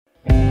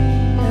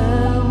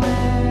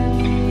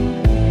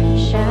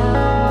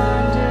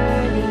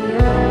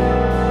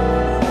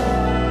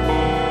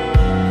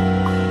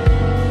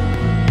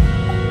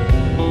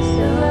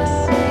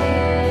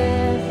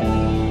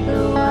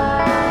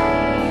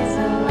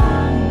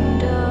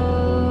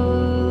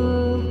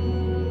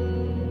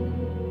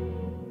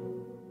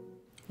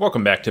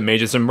Welcome back to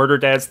Mages and Murder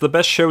Dads, the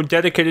best show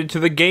dedicated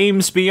to the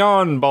games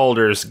beyond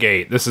Baldur's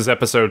Gate. This is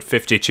episode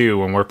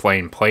 52, and we're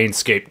playing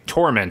Planescape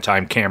Torment.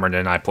 I'm Cameron,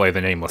 and I play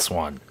the Nameless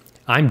One.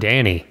 I'm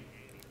Danny,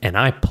 and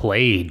I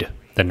played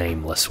the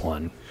Nameless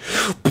One.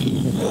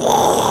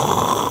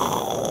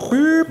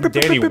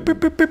 Danny,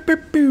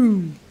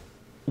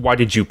 why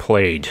did you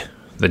play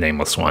the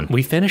Nameless One?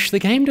 We finished the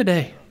game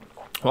today.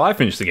 Well, I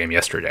finished the game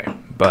yesterday,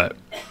 but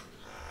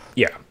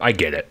yeah, I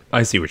get it.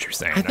 I see what you're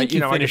saying. I think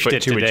you finished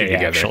it today,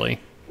 actually.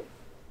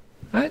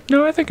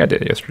 No, I think I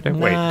did it yesterday.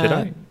 Wait, did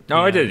I?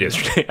 No, I did it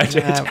yesterday. I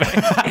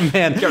did.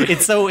 Man,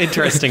 it's so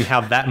interesting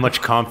how that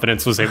much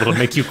confidence was able to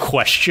make you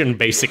question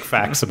basic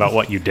facts about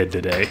what you did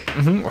today.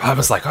 Mm-hmm. Well, I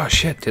was like, oh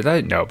shit, did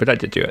I? No, but I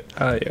did do it.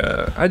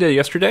 I did it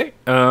yesterday.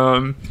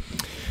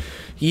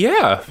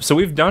 Yeah, so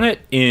we've done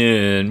it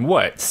in,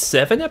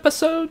 7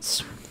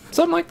 episodes?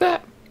 Something like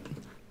that?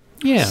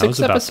 Yeah, 6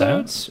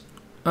 episodes?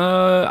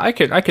 I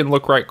can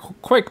look right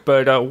quick,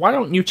 but why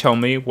don't you tell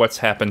me what's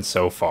happened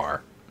so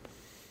far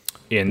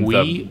in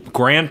the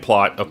grand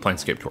plot of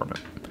Planescape Torment?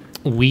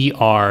 We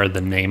are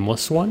the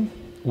Nameless One.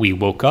 We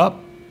woke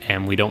up,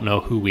 and we don't know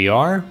who we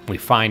are. We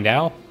find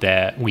out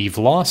that we've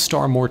lost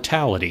our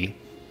mortality,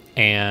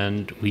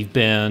 and we've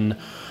been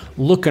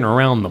looking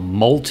around the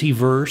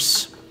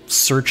multiverse,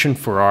 searching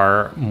for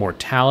our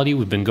mortality.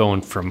 We've been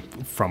going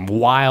from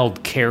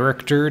wild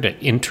character to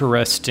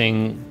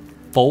interesting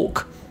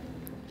folk,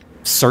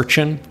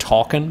 searching,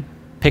 talking,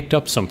 picked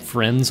up some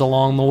friends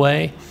along the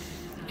way,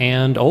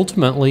 and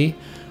ultimately,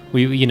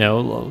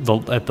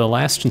 at the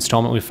last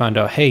installment, we found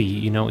out, hey,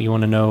 you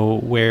want to know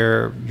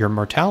where your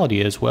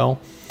mortality is? Well,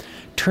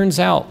 turns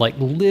out,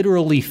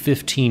 literally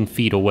 15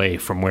 feet away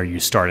from where you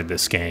started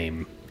this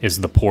game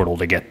is the portal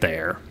to get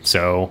there.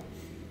 So,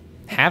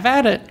 have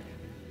at it.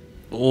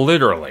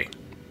 Literally.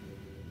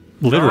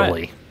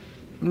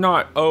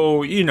 Not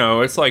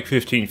it's like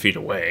 15 feet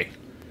away.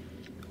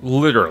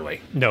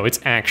 Literally. No, it's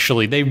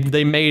actually,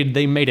 they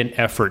made an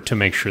effort to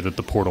make sure that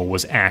the portal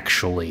was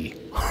actually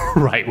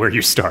right where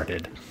you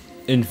started.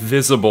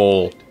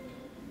 Invisible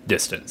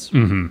distance.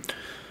 Mm-hmm.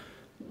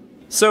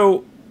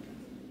 So,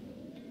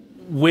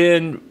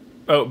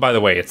 by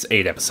the way, it's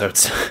 8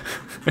 episodes.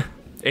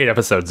 8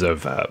 episodes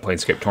of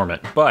Planescape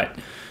Torment. But,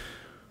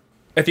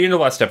 at the end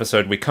of last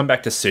episode, we come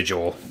back to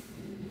Sigil.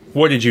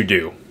 What did you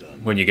do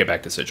when you get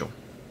back to Sigil?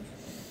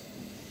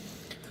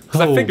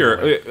 Because I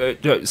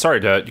figure,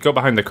 sorry to go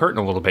behind the curtain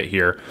a little bit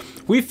here.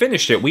 We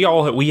finished it. We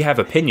have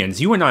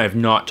opinions. You and I have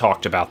not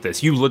talked about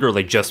this. You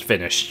literally just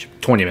finished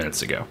 20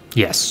 minutes ago.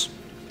 Yes.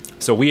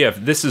 So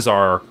this is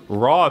our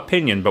raw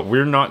opinion, but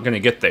we're not going to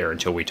get there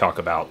until we talk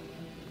about,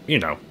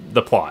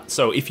 the plot.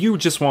 So if you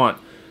just want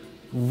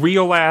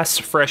real ass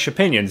fresh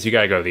opinions, you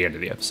got to go to the end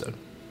of the episode.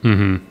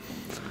 Mm-hmm.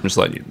 Just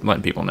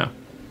letting people know.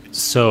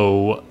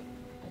 So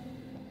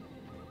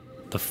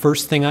the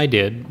first thing I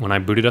did when I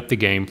booted up the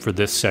game for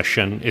this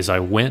session is I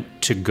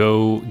went to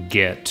go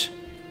get...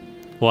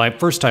 Well, at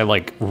first I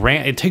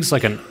ran... It takes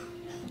an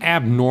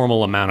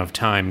abnormal amount of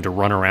time to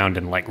run around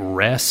and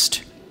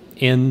rest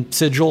in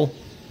Sigil.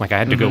 I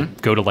had to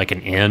go to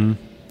an inn.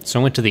 So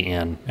I went to the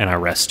inn and I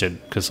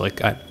rested because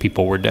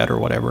people were dead or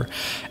whatever.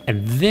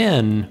 And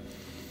then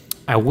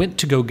I went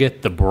to go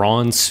get the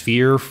bronze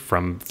sphere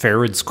from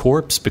Farid's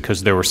corpse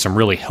because there were some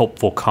really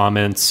helpful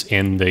comments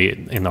on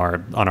our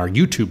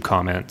YouTube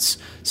comments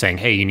saying,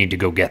 "Hey, you need to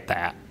go get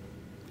that."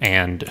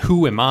 And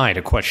who am I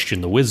to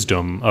question the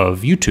wisdom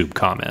of YouTube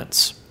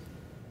comments?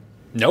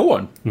 No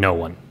one.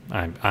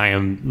 I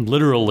am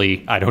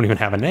literally, I don't even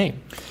have a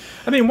name.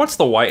 I mean, once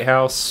the White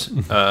House,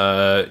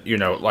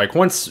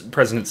 once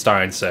President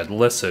Stein said,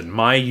 "Listen,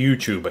 my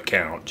YouTube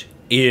account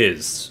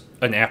is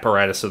an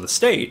apparatus of the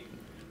state,"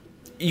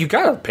 you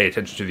gotta pay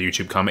attention to the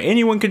YouTube comment.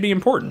 Anyone could be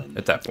important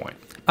at that point.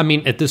 I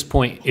mean, at this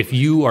point, if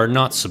you are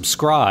not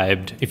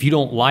subscribed, if you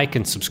don't like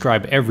and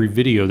subscribe every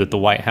video that the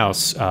White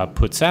House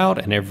puts out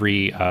and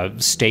every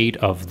state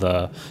of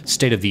the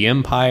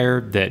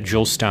empire that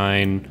Jill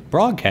Stein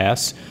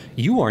broadcasts,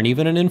 you aren't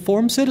even an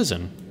informed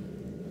citizen.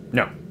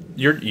 No.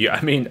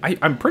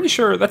 I'm pretty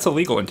sure that's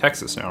illegal in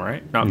Texas now,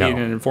 right? Not being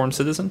an informed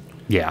citizen?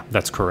 Yeah,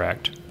 that's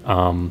correct.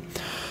 So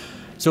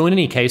in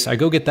any case, I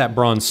go get that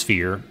bronze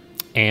sphere,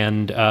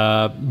 and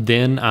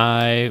then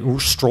I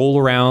stroll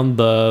around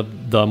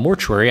the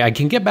mortuary. I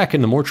can get back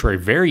in the mortuary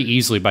very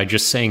easily by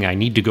just saying I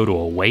need to go to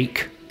a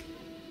wake.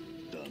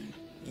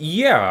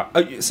 Yeah,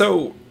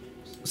 so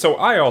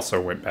I also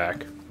went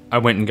back. I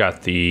went and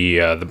got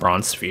the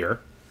bronze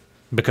sphere.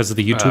 Because of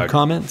the YouTube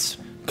comments?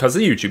 Because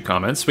of the YouTube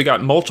comments. We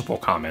got multiple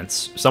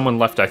comments. Someone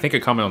left, I think, a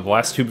comment on the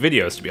last 2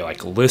 videos to be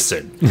like,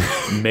 "Listen,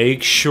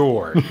 make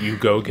sure you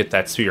go get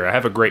that sphere." I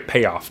have a great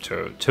payoff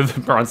to the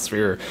bronze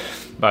sphere,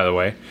 by the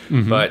way.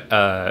 Mm-hmm.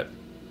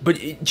 But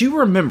do you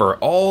remember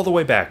all the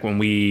way back when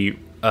we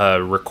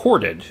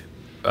recorded,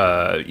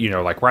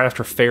 right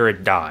after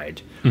Farid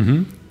died,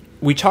 mm-hmm.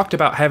 we talked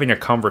about having a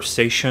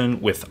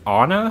conversation with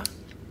Anna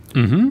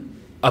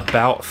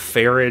about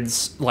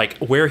Farid's,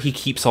 where he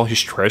keeps all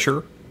his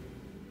treasure?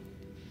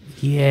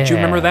 Yeah. Do you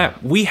remember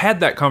that? We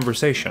had that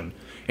conversation,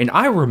 and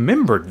I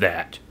remembered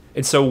that.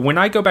 And so when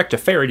I go back to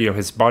Farid,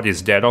 his body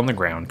is dead on the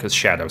ground because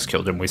Shadows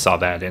killed him. We saw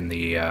that in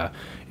the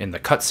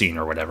cutscene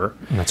or whatever.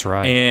 That's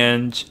right.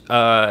 And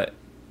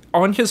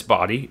on his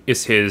body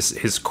is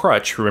his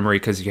crutch. Remember,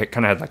 because he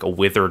kind of had like a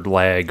withered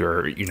leg,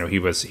 or he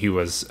was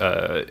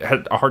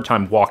had a hard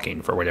time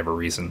walking for whatever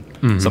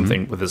reason,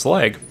 something with his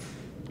leg.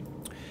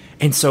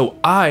 And so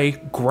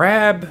I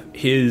grab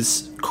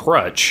his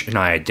crutch and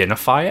I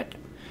identify it,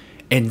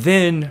 and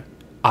then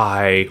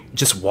I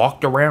just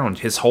walked around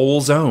his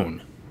whole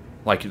zone.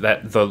 Like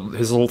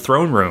his little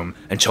throne room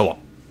until a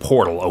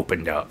portal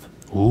opened up.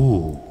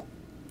 Ooh.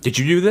 Did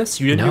you do this?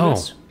 You didn't do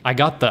this? I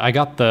got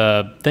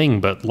the thing,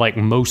 but like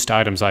most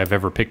items I've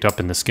ever picked up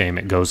in this game,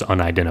 it goes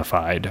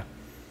unidentified.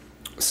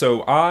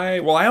 So I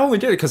only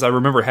did it because I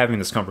remember having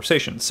this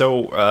conversation.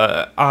 So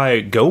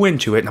I go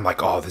into it and I'm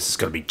like, oh, this is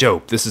gonna be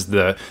dope. This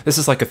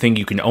is like a thing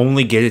you can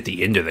only get at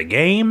the end of the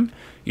game.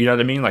 You know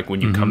what I mean? Like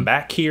when you come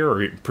back here,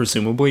 or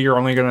presumably you're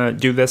only gonna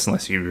do this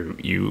unless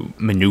you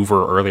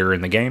maneuver earlier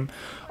in the game.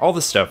 All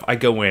this stuff, I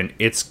go in.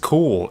 It's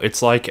cool.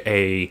 It's like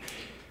I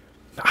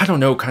don't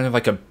know, kind of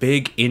like a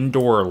big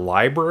indoor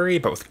library,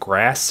 but with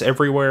grass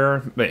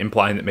everywhere,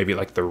 implying that maybe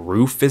like the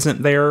roof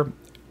isn't there.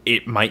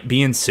 It might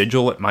be in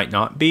Sigil, it might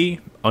not be,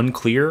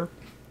 unclear.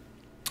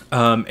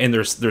 And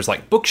there's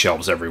like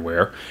bookshelves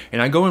everywhere,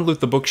 and I go and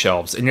loot the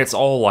bookshelves, and it's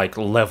all like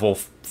level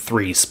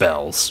 3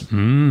 spells.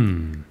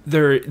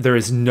 There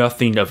is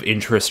nothing of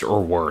interest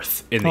or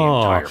worth in the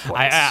entire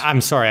place.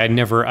 I'm sorry, I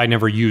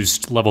never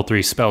used level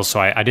 3 spells, so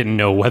I didn't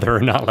know whether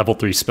or not level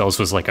 3 spells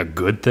was like a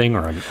good thing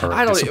or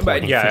I don't.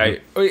 But yeah,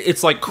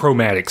 it's like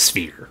chromatic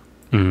sphere,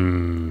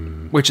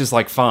 which is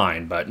like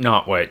fine, but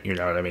not what you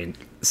know what I mean.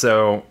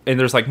 So, and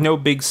there's like no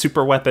big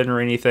super weapon or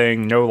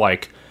anything. No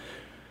like.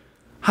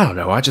 I don't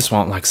know, I just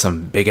want like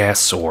some big ass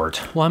sword.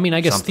 Well, I mean,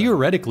 I guess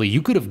theoretically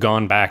you could have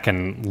gone back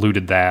and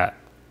looted that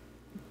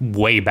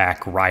way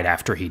back right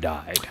after he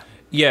died.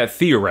 Yeah,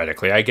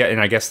 theoretically. I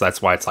guess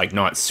that's why it's like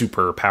not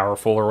super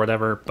powerful or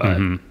whatever, but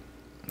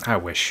I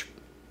wish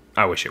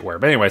it were.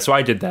 But anyway, so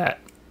I did that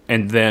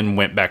and then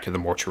went back to the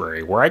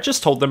mortuary where I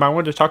just told them I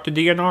wanted to talk to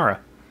Dianara,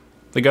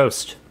 the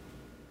ghost.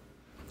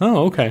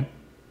 Oh, okay.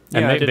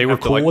 And Yeah, they were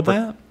cool with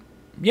that?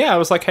 Yeah, I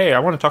was like, hey, I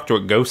want to talk to a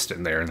ghost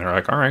in there. And they're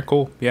like, all right,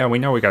 cool. Yeah, we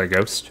know we got a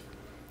ghost.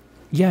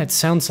 Yeah, it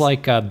sounds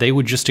like they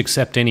would just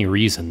accept any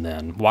reason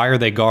then. Why are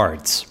they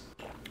guards?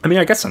 I mean,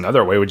 I guess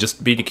another way would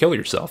just be to kill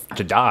yourself,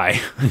 to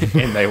die.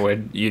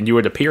 And you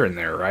would appear in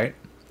there, right?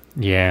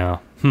 Yeah.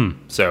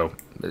 So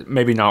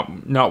maybe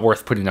not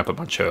worth putting up a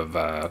bunch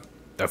of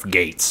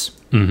gates,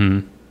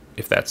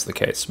 if that's the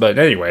case. But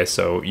anyway,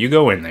 so you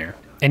go in there.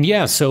 And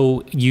yeah,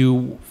 so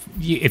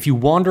if you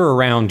wander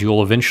around,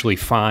 you'll eventually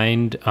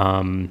find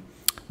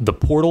the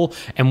portal,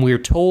 and we're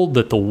told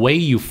that the way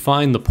you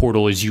find the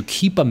portal is you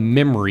keep a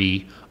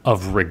memory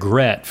of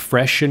regret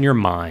fresh in your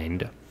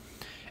mind,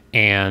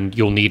 and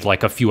you'll need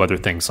like a few other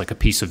things, like a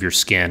piece of your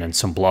skin and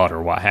some blood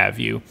or what have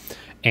you.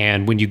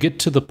 And when you get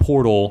to the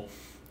portal,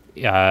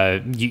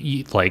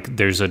 like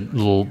there's a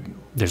little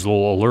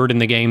alert in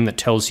the game that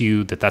tells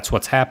you that that's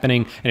what's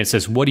happening, and it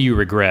says, what do you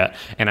regret?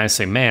 And I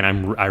say,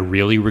 man, I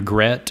really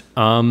regret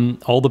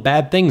all the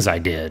bad things I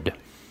did.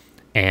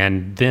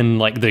 And then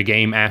like the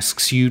game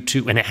asks you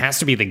to, and it has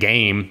to be the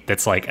game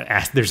that's like,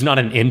 there's not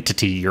an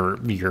entity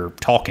you're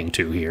talking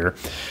to here.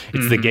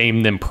 It's the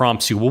game then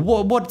prompts you,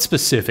 well, what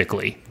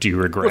specifically do you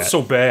regret? What's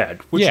so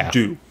bad? What'd you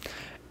do?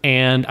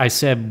 And I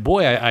said,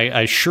 boy,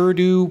 I sure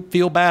do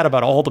feel bad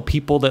about all the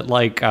people that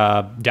like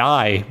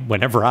die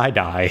whenever I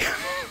die.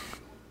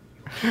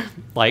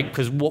 Like,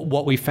 because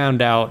what we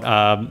found out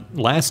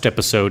last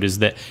episode is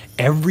that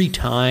every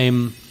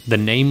time the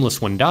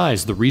Nameless One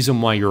dies, the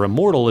reason why you're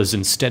immortal is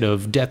instead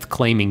of death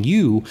claiming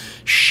you,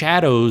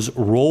 shadows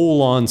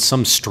roll on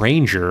some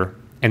stranger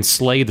and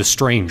slay the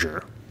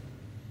stranger.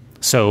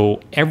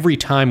 So every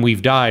time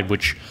we've died,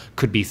 which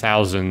could be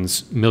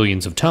thousands,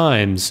 millions of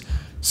times,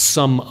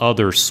 some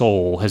other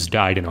soul has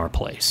died in our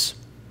place.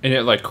 And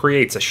it like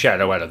creates a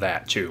shadow out of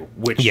that too,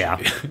 which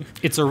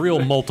it's a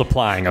real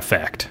multiplying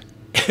effect.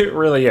 It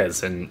really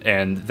is,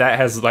 and that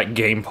has like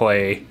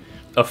gameplay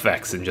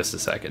effects in just a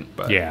second.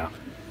 But yeah.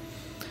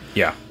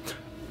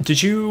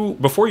 Did you,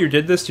 before you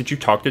did this, did you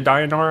talk to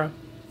Dianara?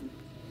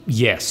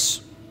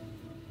 Yes.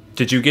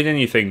 Did you get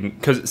anything?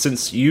 Because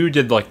since you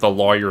did like the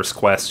lawyer's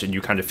quest and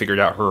you kind of figured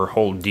out her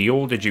whole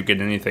deal, did you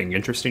get anything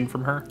interesting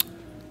from her?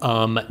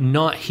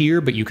 Not here,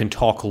 but you can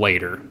talk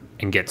later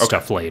and get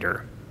stuff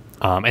later.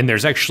 And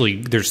there's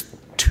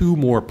 2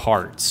 more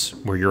parts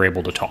where you're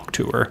able to talk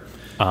to her.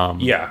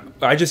 Yeah,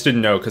 I just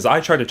didn't know, because I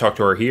tried to talk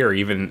to her here,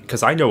 even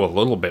because I know a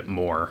little bit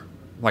more.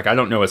 Like, I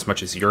don't know as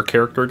much as your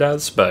character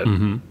does, but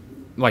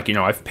like,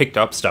 I've picked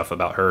up stuff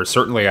about her.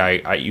 Certainly,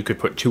 you could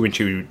put 2 and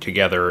 2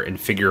 together and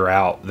figure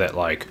out that,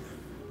 like,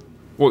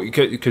 well,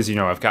 because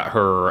I've got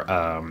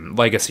her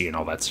legacy and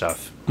all that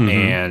stuff,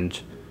 and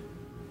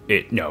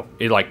it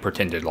like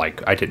pretended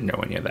like I didn't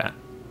know any of that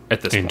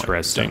at this point.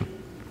 Interesting. So,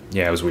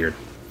 yeah, it was weird.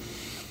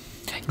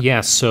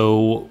 Yeah,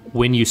 so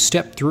when you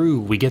step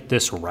through, we get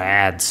this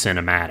rad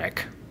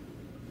cinematic.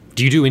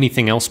 Do you do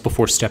anything else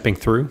before stepping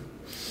through?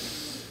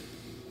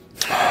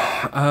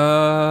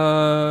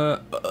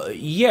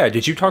 Yeah,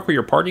 did you talk with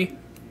your party?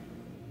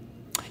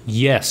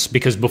 Yes,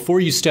 because before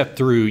you step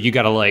through, you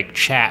got to like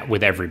chat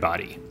with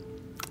everybody.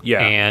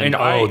 Yeah,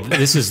 And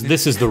this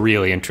is the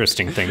really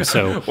interesting thing.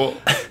 So, well,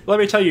 let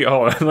me tell you.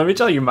 Let me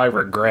tell you my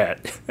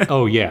regret.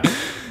 oh yeah,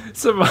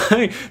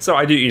 So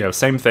I do,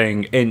 same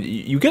thing, and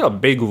you get a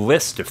big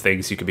list of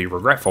things you could be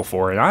regretful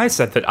for, and I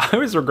said that I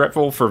was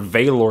regretful for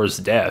Valor's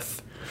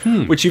death,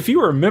 which, if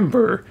you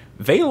remember,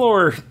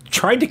 Valor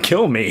tried to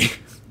kill me.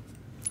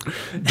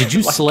 did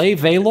you slay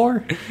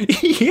Valor?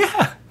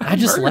 Yeah, I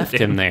just murdered left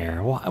him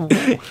there.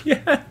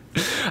 Yeah,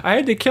 I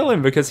had to kill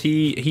him because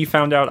he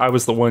found out I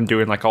was the one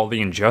doing like all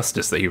the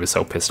injustice that he was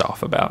so pissed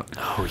off about.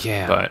 Oh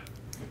yeah,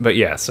 but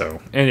yeah.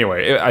 So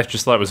anyway, I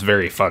just thought it was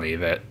very funny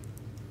that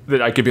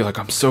I could be like,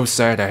 I'm so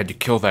sad I had to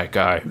kill that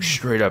guy who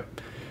straight up,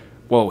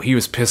 well, he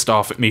was pissed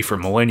off at me for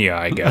millennia,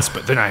 I guess,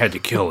 but then I had to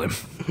kill him.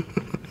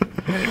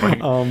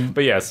 Anyway,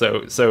 but yeah,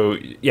 so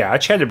yeah, I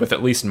chatted with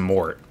at least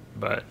Mort,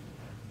 but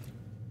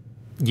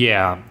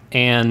yeah,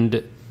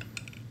 and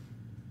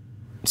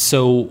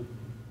so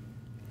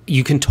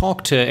you can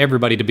talk to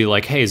everybody to be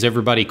like, hey, is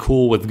everybody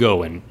cool with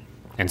going?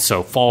 And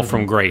so Fall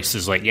from Grace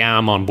is like, yeah,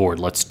 I'm on board,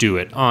 let's do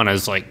it.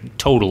 Anna's like,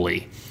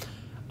 totally.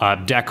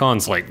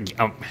 Dakon's like,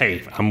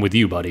 hey, I'm with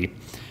you, buddy.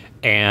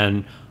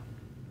 And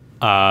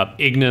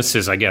Ignis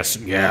is, I guess,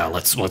 yeah,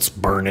 let's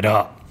burn it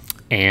up.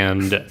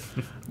 And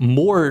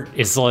Mort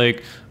is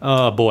like,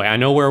 oh boy, I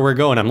know where we're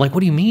going. I'm like,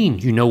 what do you mean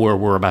you know where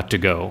we're about to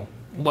go?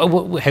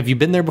 What, have you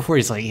been there before?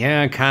 He's like,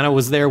 yeah, I kind of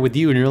was there with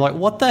you. And you're like,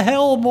 what the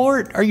hell,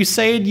 Mort? Are you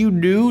saying you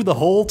knew the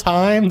whole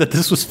time that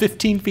this was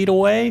 15 feet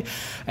away?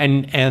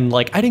 And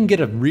like, I didn't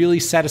get a really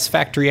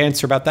satisfactory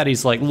answer about that.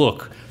 He's like,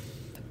 look,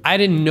 I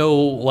didn't know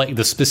like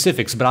the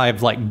specifics, but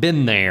I've like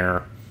been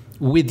there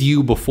with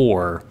you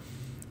before,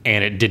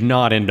 and it did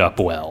not end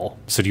up well.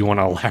 So do you want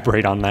to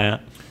elaborate on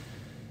that?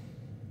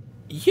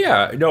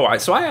 yeah, no.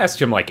 So I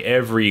asked him like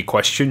every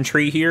question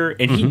tree here,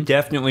 and he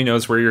definitely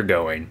knows where you're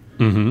going.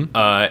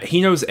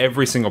 He knows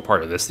every single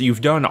part of this.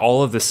 You've done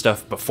all of this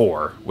stuff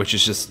before, which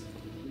is just,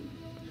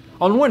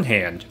 on one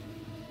hand,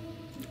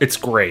 it's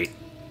great,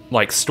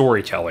 like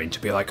storytelling to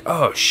be like,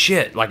 oh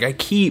shit, like I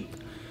keep.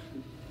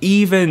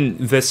 Even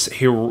this,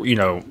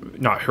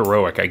 not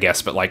heroic, I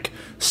guess, but like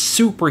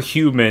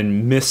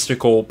superhuman,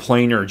 mystical,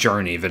 planar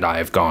journey that I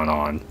have gone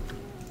on,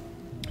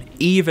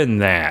 even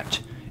that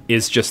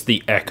is just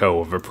the echo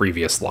of a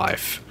previous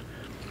life.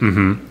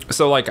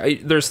 So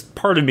like, there's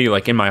part of me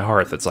like in my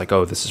heart that's like,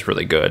 oh, this is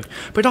really good.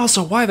 But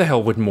also, why the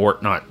hell would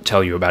Mort not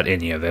tell you about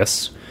any of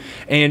this?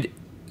 And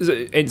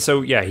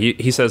so, yeah,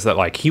 he says that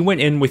like he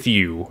went in with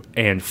you,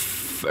 and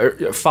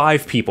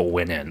 5 people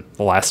went in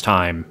the last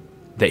time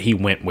that he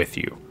went with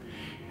you.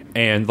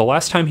 And the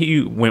last time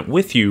he went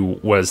with you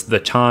was the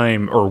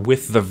time, or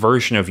with the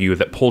version of you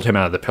that pulled him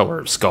out of the Pillar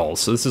of Skulls.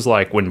 So this is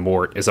like when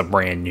Mort is a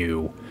brand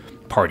new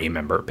party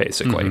member,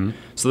 basically.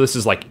 So this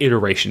is like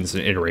iterations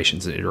and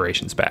iterations and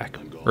iterations back,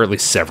 or at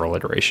least several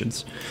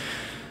iterations.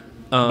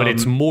 But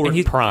it's Mort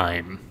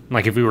Prime.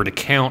 Like if we were to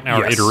count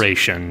our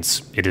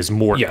iterations, it is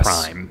Mort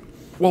Prime.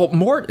 Well,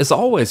 Mort is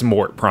always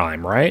Mort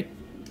Prime, right?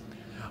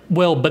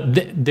 Well, but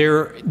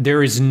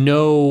there is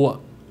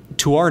no...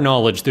 To our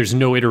knowledge, there's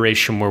no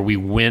iteration where we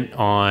went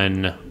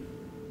on.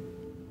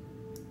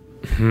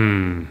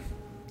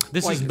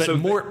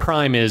 Mort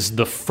Prime is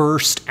the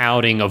first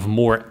outing of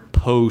Mort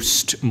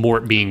post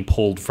Mort being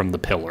pulled from the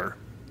pillar.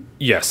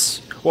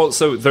 Yes. Well,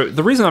 so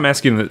the reason I'm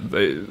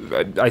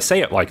asking I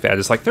say it like that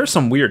is like there's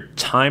some weird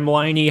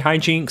timeliney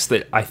hijinks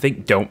that I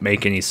think don't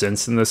make any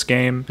sense in this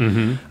game.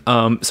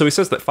 So he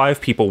says that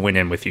 5 people went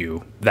in with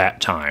you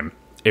that time.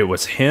 It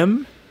was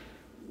him,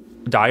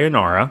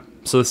 Dayanara.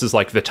 So this is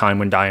like the time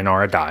when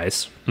Dayanara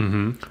dies.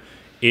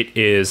 It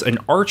is an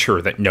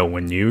archer that no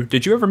one knew.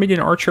 Did you ever meet an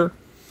archer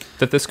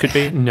that this could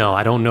be? No,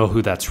 I don't know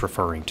who that's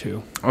referring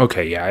to.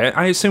 Okay, yeah.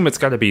 I assume it's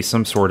got to be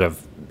some sort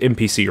of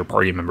NPC or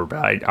party member,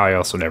 but I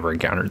also never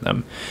encountered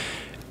them.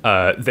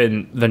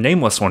 Then the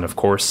Nameless one, of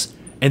course.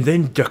 And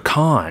then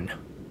Dakon.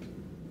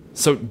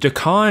 So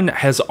Dakon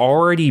has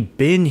already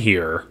been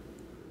here.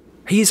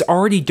 He's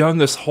already done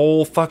this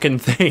whole fucking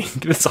thing.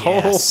 This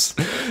whole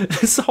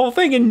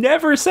thing, and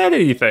never said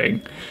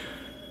anything.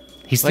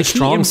 He's like the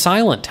strong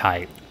silent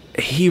type.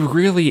 He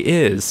really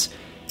is.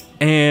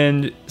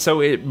 And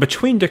so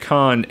between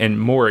Dakon and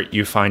Mort,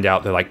 you find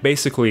out that like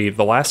basically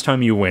the last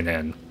time you went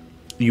in,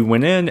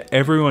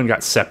 everyone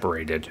got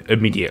separated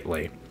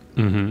immediately.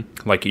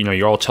 Like,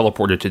 you're all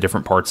teleported to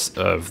different parts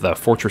of the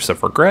Fortress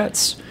of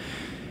Regrets.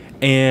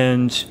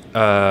 And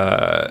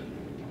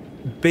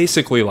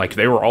basically, like,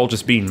 they were all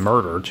just being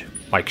murdered,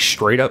 like,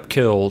 straight up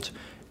killed,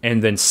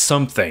 and then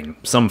some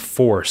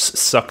force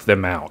sucked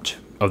them out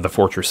of the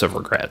Fortress of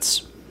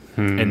Regrets.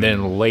 And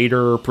then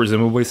later,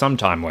 presumably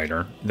sometime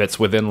later, that's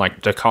within,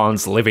 like,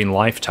 Dakon's living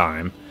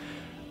lifetime,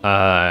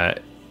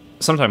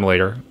 sometime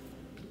later,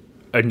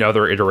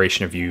 another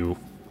iteration of you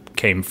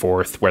came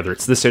forth, whether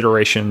it's this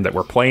iteration that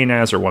we're playing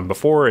as or one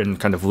before,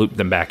 and kind of looped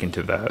them back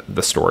into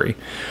the story.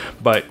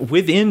 But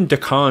within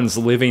Dakon's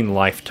living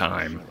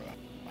lifetime,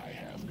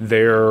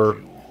 there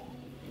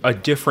a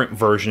different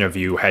version of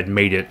you had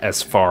made it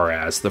as far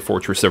as the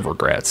Fortress of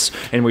Regrets.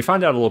 And we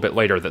find out a little bit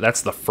later that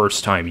that's the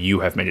first time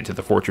you have made it to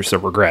the Fortress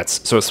of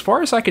Regrets. So as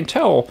far as I can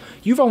tell,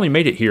 you've only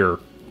made it here,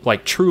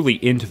 like, truly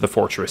into the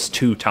fortress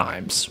 2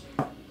 times.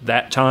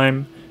 That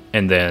time,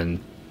 and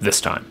then this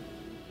time.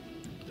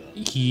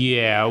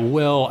 Yeah,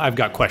 well, I've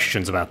got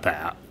questions about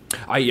that.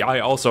 I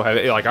also have,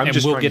 like, I'm And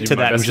just we'll trying get to to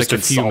do my that in best just to a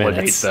few consolidate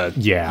minutes. the...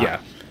 Yeah.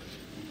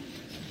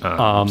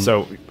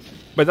 So...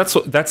 But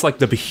that's like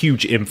the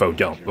huge info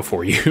dump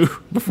before you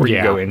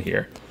go in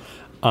here.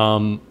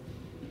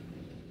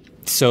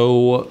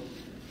 So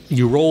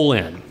you roll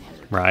in,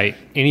 right?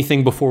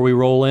 Anything before we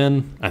roll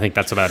in? I think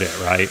that's about it,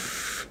 right?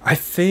 I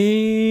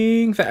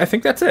think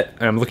that's it.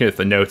 I'm looking at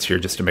the notes here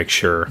just to make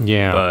sure.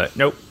 Yeah. But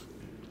nope.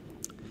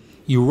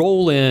 You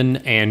roll in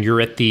and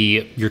you're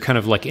kind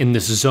of like in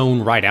this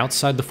zone right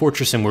outside the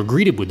fortress, and we're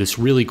greeted with this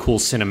really cool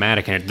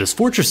cinematic. And this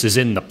fortress is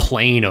in the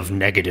plane of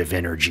negative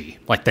energy,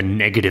 like the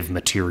negative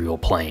material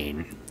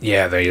plane.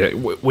 Yeah,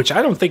 which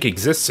I don't think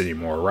exists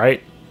anymore,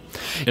 right?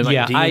 In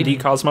like D&D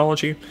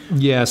cosmology?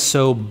 Yeah,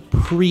 so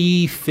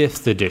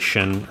pre-5th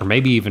edition, or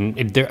maybe even...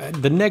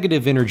 the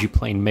negative energy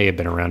plane may have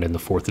been around in the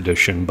 4th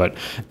edition, but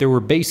there were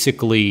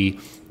basically...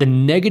 The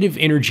negative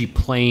energy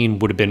plane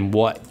would have been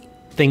what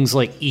things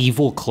like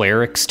evil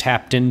clerics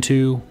tapped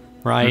into,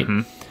 right?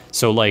 Mm-hmm.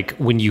 So, like,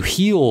 when you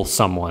heal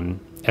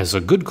someone as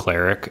a good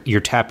cleric, you're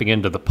tapping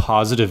into the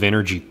positive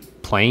energy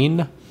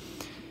plane.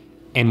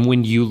 And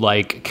when you,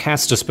 like,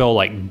 cast a spell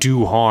like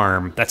Do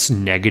Harm, that's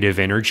negative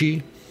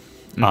energy.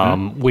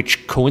 Mm-hmm.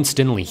 Which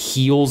coincidentally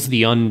heals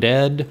the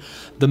undead.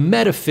 The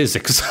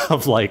metaphysics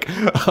of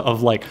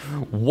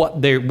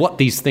what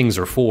these things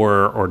are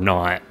for or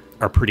not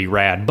are pretty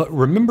rad. But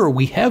remember,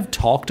 we have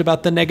talked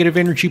about the negative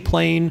energy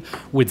plane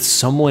with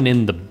someone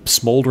in the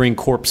Smoldering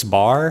Corpse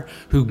bar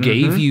who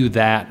gave you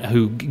that,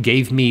 who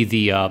gave me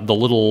the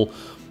little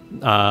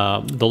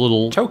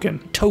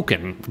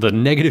token, the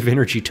negative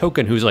energy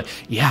token, who's like,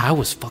 yeah, I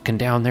was fucking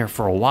down there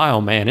for a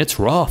while, man. It's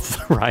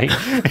rough, right?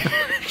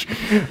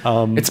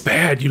 It's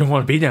bad. You don't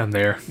want to be down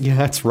there.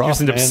 Yeah, it's rough.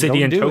 Here's an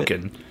obsidian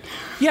token.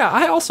 Yeah,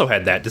 I also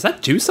had that. Does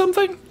that do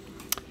something?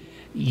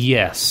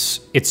 Yes.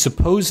 It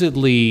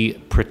supposedly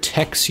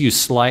protects you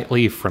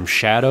slightly from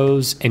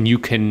shadows, and you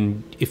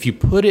can, if you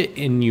put it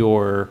in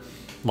your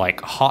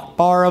like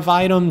hotbar of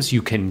items,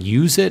 you can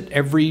use it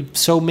every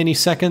so many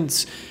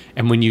seconds.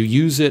 And when you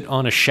use it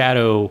on a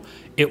shadow,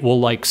 it will,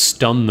 like,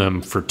 stun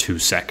them for 2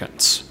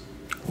 seconds.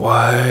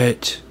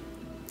 What?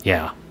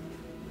 Yeah.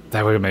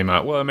 That would have made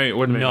my... Well, it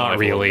would have made Not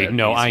really.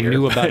 No, I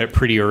knew about it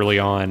pretty early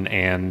on,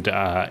 and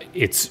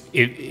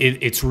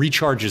its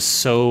recharge is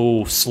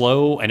so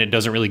slow, and it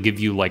doesn't really give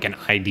you, like, an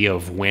idea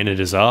of when it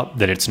is up,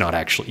 that it's not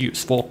actually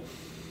useful.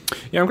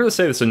 Yeah, I'm going to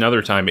say this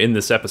another time in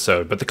this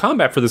episode, but the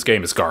combat for this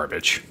game is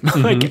garbage.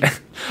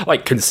 Mm-hmm.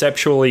 like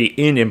conceptually,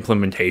 in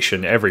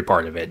implementation, every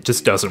part of it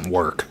just doesn't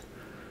work.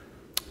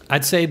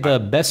 I'd say the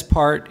best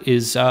part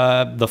is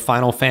the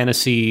Final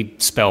Fantasy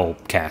spell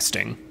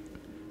casting.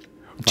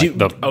 Like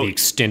the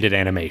extended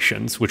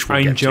animations, which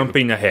I'm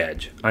jumping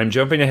ahead.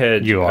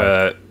 You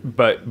are.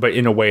 But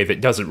in a way that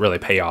doesn't really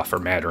pay off or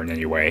matter in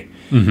any way.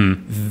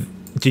 Mm-hmm.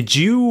 Did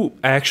you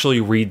actually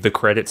read the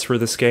credits for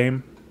this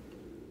game?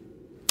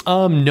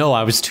 No,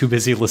 I was too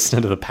busy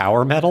listening to the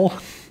power metal.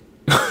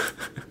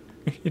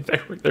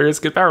 There is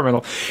good power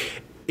metal.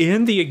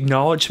 In the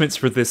acknowledgments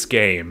for this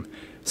game,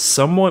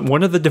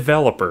 one of the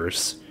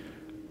developers,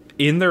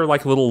 in their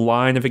like little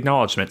line of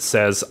acknowledgments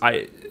says,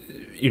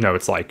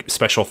 it's like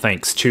special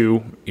thanks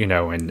to,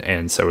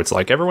 and so it's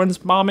like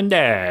everyone's mom and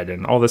dad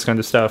and all this kind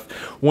of stuff.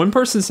 One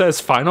person says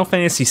Final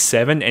Fantasy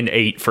 7 and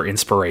 8 for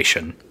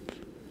inspiration.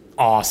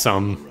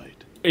 Awesome.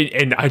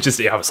 And I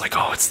was like,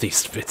 oh, it's these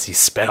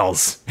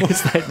spells.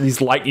 It's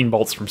these lightning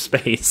bolts from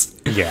space.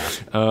 Yeah.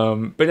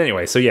 But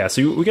anyway, so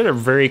we get a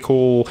very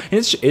cool.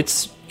 It's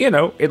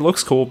it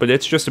looks cool, but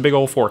it's just a big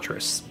old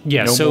fortress.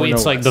 Yeah. So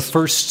it's like the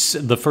first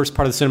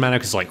part of the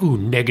cinematic is like, ooh,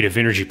 negative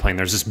energy plane.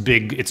 There's this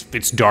big.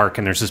 It's dark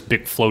and there's this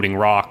big floating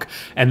rock,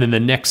 and then the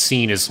next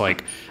scene is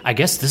like, I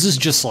guess this is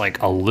just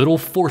like a little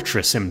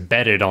fortress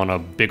embedded on a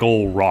big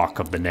old rock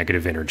of the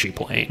negative energy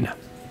plane.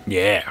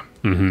 Yeah.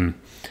 Mm-hmm.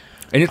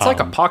 And it's like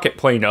a pocket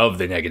plane of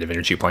the negative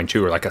energy plane,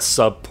 too, or like a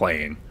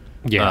subplane.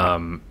 Yeah.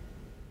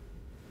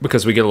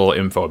 Because we get a little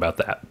info about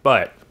that.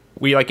 But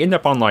we like end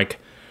up on like,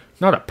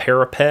 not a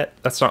parapet.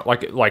 That's not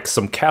like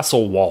some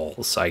castle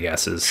walls, I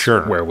guess, is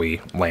where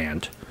we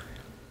land.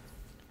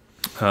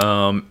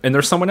 And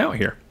there's someone out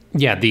here.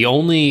 Yeah,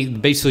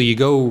 basically you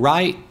go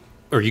right,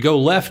 or you go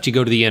left, you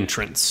go to the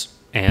entrance.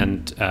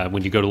 And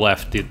when you go to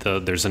left,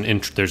 there's a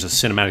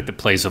cinematic that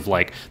plays of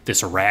like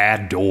this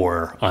rad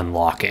door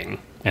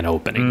unlocking and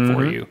opening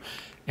for you.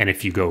 And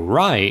if you go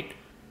right,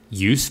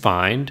 you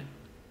find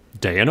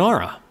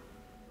Dayanara.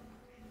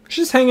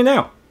 She's hanging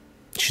out.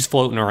 She's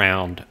floating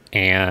around,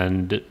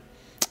 and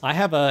I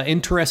have an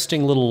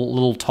interesting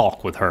little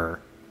talk with her.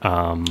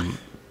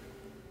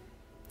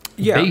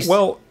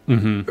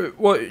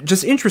 Well,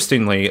 just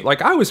interestingly,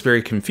 like, I was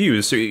very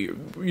confused. So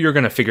you're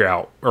going to figure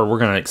out, or we're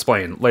going to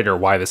explain later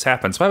why this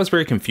happens, but I was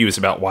very confused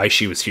about why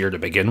she was here to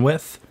begin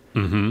with.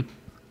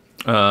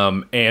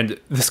 And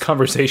this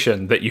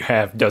conversation that you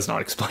have does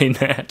not explain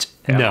that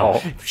at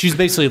all. She's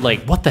basically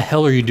like, what the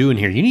hell are you doing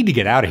here? You need to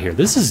get out of here.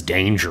 This is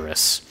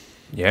dangerous.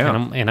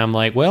 Yeah. And I'm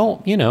like,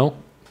 well,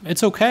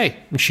 it's okay.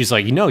 And she's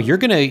like,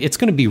 it's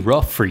going to be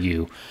rough for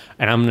you.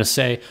 And I'm going to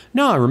say,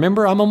 no,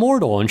 remember, I'm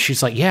immortal. And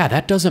she's like, yeah,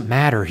 that doesn't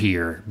matter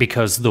here,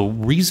 because the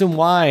reason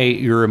why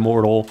you're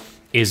immortal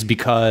is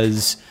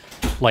because,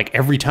 like,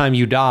 every time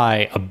you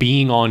die, a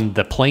being on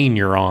the plane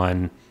you're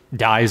on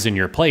dies in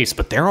your place,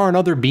 but there aren't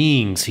other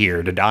beings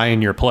here to die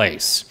in your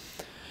place.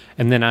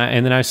 And then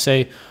I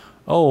say,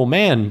 oh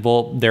man,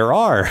 well, there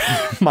are.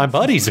 My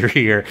buddies are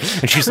here.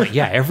 And she's like,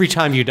 yeah, every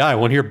time you die,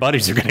 one of your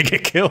buddies are going to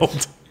get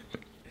killed.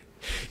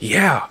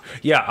 Yeah,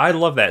 I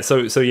love that.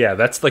 So yeah,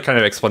 that's the kind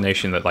of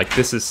explanation that, like,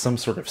 this is some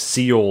sort of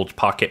sealed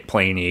pocket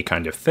plane-y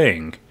kind of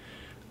thing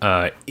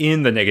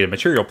in the negative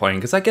material plane,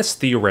 because I guess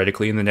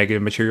theoretically in the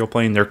negative material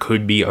plane there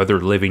could be other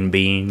living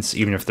beings,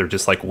 even if they're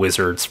just like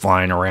wizards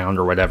flying around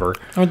or whatever.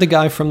 Or the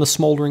guy from the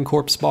Smoldering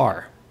Corpse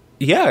bar.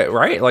 Yeah,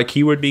 right. Like,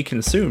 he would be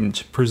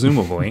consumed,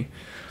 presumably.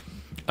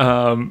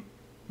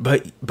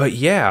 But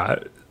yeah,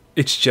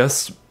 it's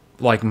just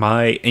like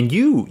and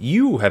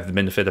you have the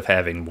benefit of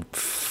having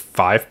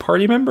 5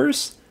 party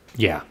members.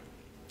 Yeah,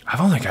 I've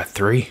only got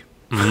 3.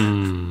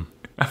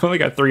 I've only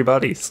got 3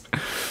 buddies.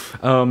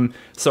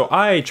 So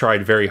I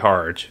tried very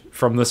hard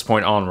from this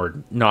point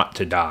onward not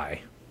to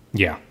die.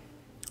 Yeah,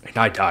 and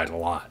I died a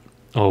lot.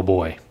 Oh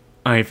boy,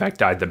 I in fact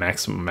died the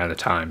maximum amount of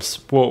times.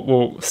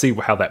 We'll see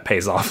how that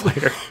pays off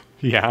later.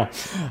 Yeah.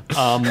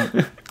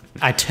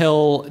 I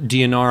tell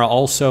Dianara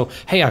also,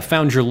 hey, I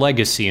found your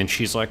legacy. And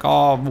she's like,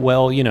 oh,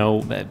 well,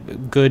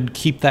 good,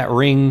 keep that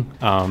ring.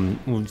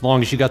 As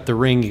long as you got the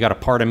ring, you got a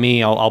part of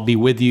me. I'll be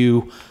with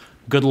you.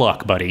 Good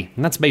luck, buddy.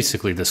 And that's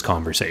basically this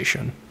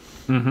conversation.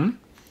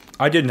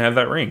 I didn't have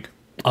that ring.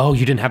 Oh,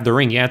 you didn't have the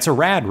ring. Yeah, it's a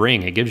rad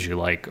ring. It gives you,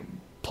 like,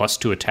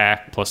 +2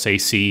 attack, plus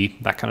AC,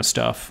 that kind of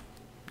stuff.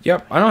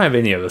 Yep, I don't have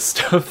any of this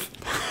stuff.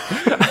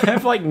 I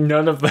have, like,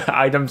 none of the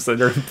items that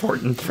are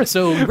important for,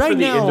 so right for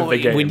the now, end of the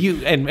game. When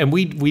you and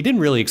we didn't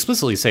really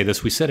explicitly say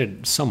this, we said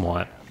it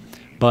somewhat,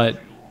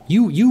 but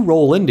you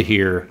roll into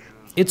here,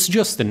 it's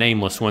just the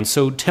nameless one.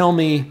 So tell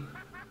me,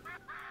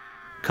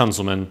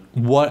 Kunzelman,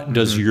 what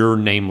does your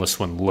nameless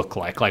one look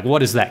like? Like,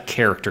 what is that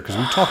character? Because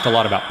we talked a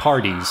lot about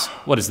parties.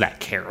 What is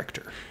that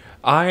character?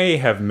 I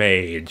have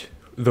made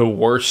the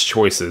worst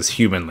choices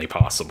humanly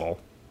possible.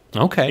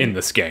 Okay. In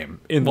this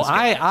game.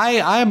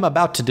 I'm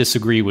about to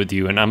disagree with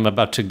you, and I'm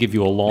about to give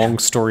you a long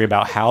story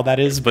about how that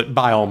is, but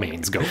by all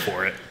means, go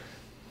for it.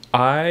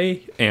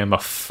 I am a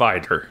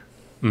fighter.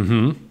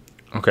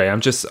 Okay, I'm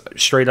just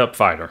straight up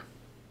fighter.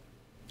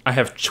 I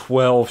have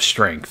 12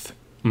 strength.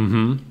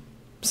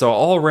 So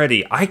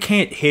already, I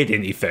can't hit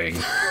anything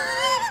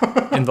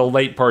in the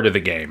late part of the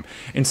game.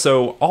 And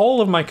so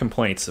all of my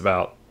complaints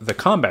about the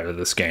combat of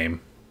this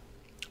game,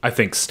 I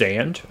think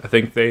stand. I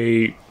think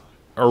they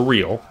are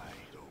real.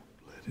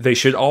 They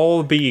should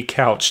all be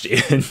couched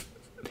in.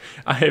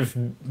 I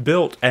have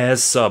built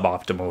as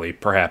suboptimally,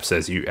 perhaps,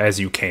 as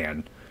you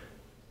can.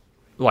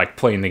 Like,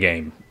 playing the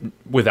game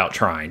without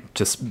trying.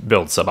 Just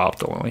build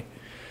suboptimally.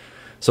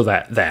 So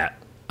that.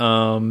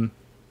 I'm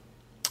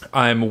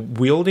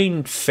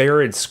wielding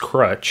Farid's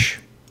crutch.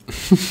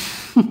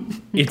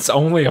 It's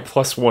only a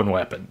 +1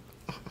 weapon.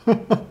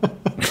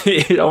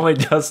 It only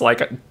does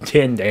like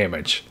 10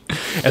 damage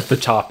at the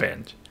top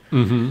end.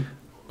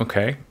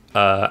 Okay.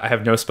 I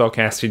have no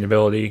spellcasting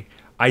ability.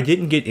 I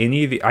didn't get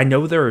any of the... I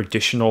know there are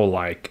additional,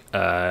 like,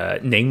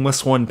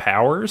 Nameless One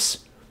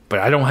powers, but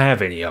I don't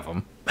have any of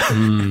them.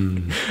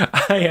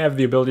 I have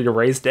the ability to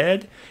raise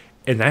dead,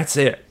 and that's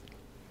it.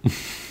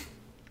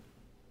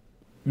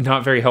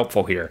 Not very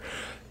helpful here.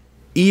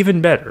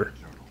 Even better,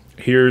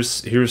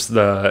 here's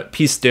the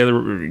piece de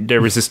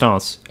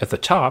resistance at the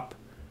top.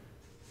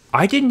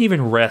 I didn't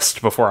even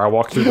rest before I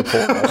walked through the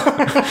portal.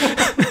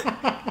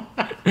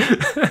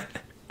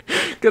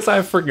 Because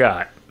I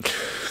forgot.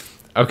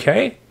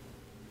 Okay?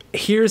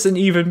 Here's an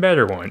even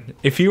better one.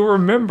 If you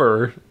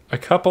remember, a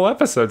couple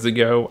episodes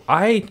ago,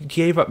 I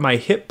gave up my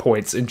hit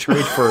points in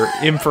trade for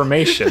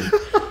information.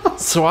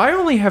 So I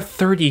only have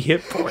 30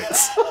 hit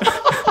points.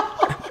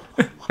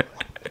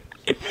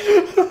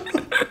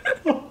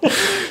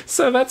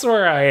 So that's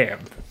where I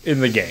am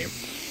in the game.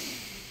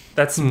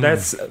 That's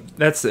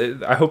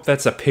I hope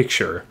that's a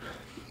picture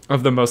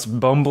of the most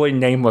bumbling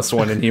nameless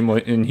one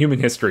in human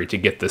history to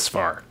get this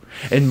far.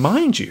 And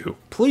mind you,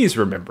 please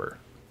remember,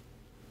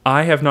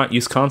 I have not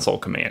used console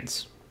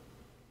commands.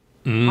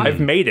 I've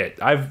made it.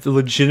 I've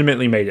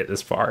legitimately made it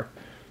this far.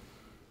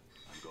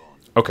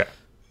 Okay.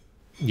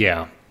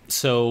 Yeah.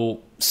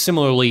 So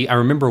similarly, I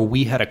remember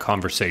we had a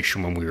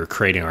conversation when we were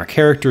creating our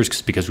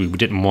characters because we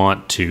didn't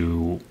want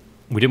to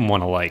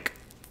like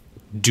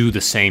do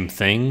the same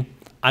thing.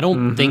 I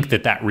don't think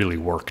that really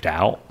worked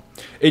out.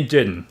 It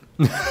didn't.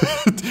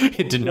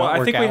 It did not Well, I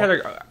work think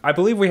out. I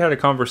believe we had a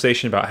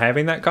conversation about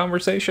having that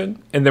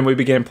conversation, and then we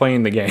began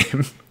playing the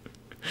game.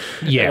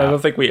 Yeah. And I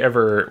don't think we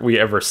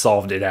ever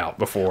solved it out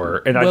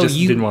before, and I Well, just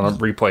didn't want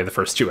to replay the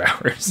first 2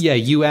 hours. Yeah,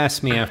 you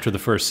asked me after the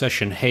first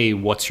session, hey,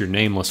 what's your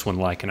nameless one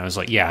like? And I was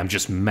like, yeah, I'm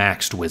just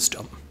maxed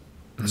wisdom.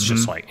 It's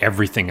just like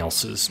everything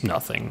else is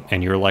nothing.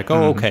 And you're like,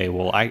 oh, okay,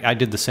 well, I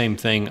did the same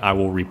thing. I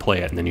will replay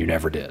it. And then you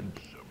never did.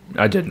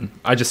 I didn't.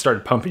 I just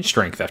started pumping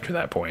strength after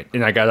that point,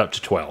 and I got up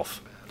to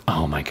 12.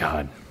 Oh, my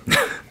God.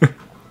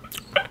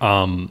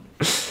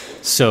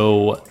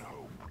 So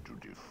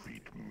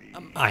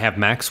I have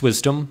max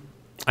wisdom.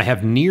 I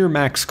have near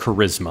max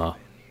charisma.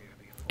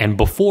 And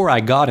before I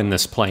got in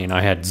this plane,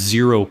 I had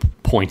 0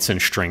 points in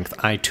strength.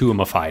 I, too, am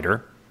a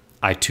fighter.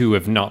 I, too,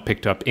 have not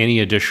picked up any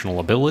additional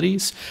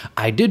abilities.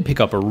 I did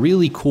pick up a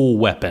really cool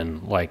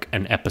weapon, like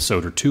an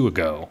episode or 2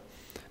 ago,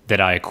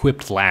 that I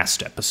equipped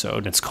last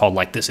episode. It's called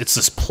like this. It's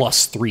this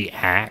 +3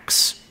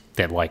 axe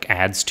that like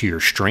adds to your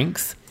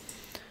strength.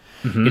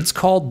 It's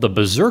called the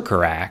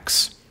Berserker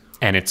Axe,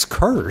 and it's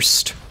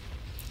cursed,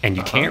 and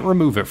you can't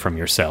remove it from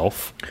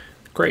yourself.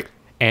 Great.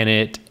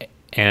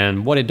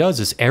 And what it does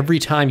is every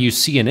time you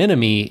see an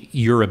enemy,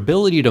 your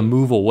ability to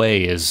move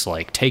away is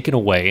like taken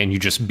away, and you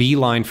just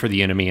beeline for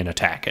the enemy and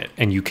attack it.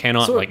 And you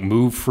cannot like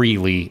move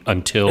freely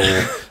until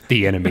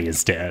the enemy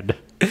is dead.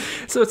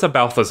 So it's a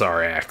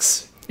Balthazar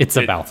axe. It's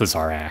a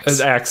Balthazar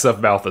axe. An axe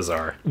of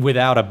Balthazar.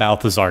 Without a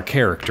Balthazar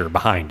character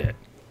behind it.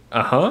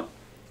 Uh-huh.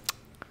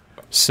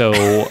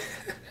 So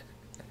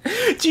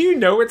Do you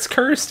know it's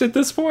cursed at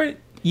this point?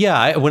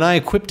 yeah, when I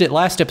equipped it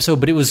last episode,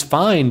 but it was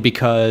fine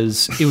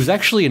because it was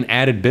actually an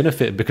added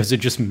benefit because it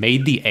just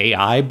made the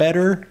AI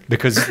better,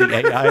 because the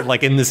AI,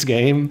 like in this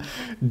game,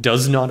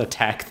 does not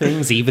attack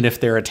things even if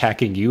they're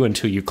attacking you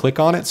until you click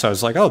on it. So I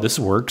was like, oh, this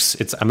works.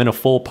 I'm in a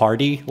full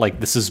party. Like,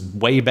 this is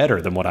way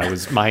better than what I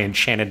was, my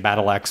enchanted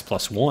battle axe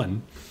 +1.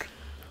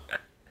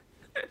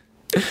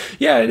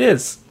 Yeah, it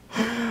is.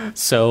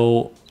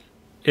 So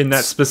In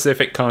that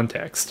specific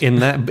context.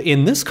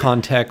 in this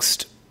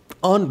context,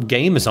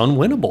 game is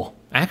unwinnable,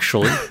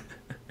 actually.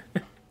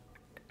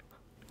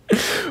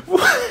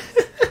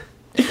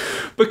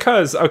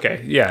 Because,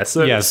 okay, yeah.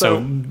 So lead us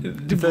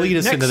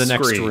the into the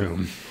next screen-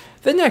 room.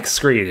 The next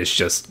screen is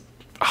just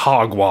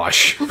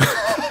hogwash. I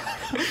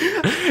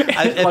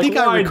think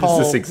I why recall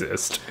does this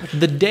exist?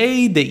 the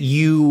day that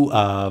you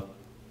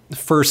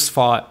first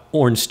fought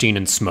Ornstein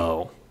and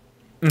Smo.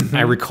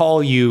 I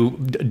recall you,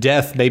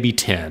 death maybe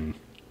 10.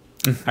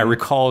 I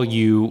recall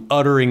you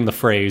uttering the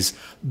phrase,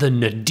 the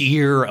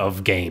nadir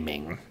of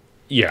gaming.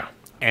 Yeah.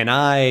 And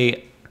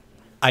I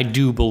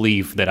do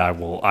believe that I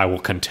will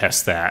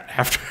contest that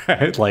after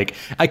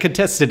I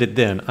contested it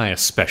then. I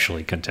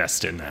especially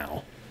contest it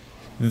now.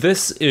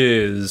 It's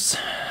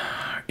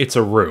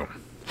a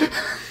room.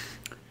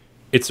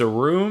 It's a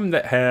room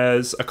that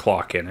has a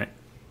clock in it.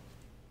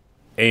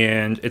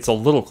 And it's a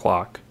little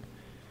clock.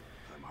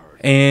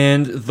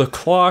 And the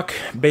clock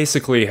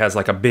basically has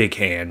like a big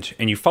hand,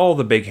 and you follow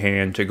the big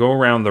hand to go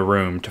around the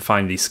room to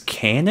find these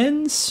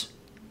cannons,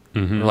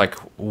 like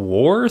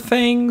war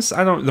things.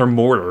 They're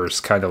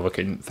mortars kind of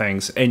looking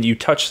things, and you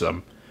touch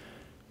them.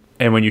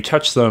 And when you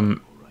touch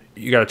them,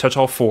 you got to touch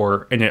all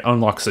 4, and it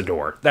unlocks a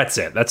door. That's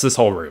it. That's this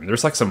whole room.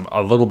 There's like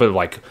a little bit of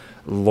like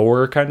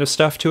lore kind of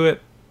stuff to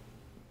it,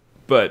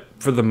 but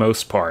for the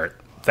most part,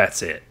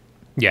 that's it.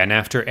 Yeah, and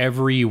after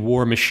every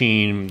war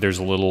machine, there's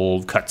a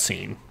little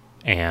cutscene.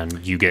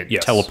 And you get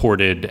Yes.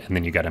 teleported, and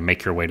then you got to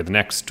make your way to the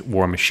next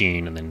war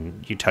machine, and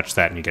then you touch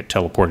that, and you get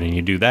teleported, and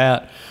you do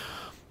that.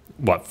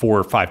 4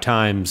 or 5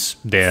 times?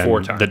 Then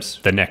 4 times.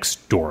 The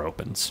next door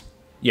opens.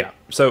 Yeah.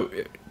 So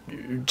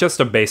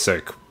just a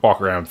basic walk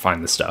around,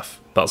 find the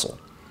stuff puzzle.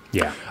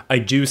 Yeah. I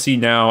do see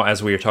now,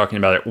 as we were talking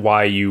about it,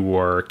 why you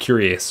were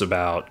curious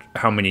about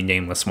how many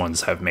nameless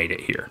ones have made it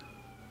here.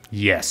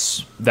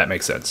 Yes. That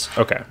makes sense.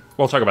 Okay.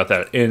 We'll talk about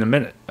that in a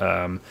minute.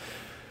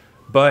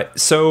 But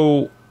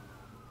so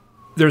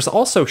there's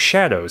also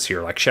shadows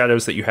here, like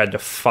shadows that you had to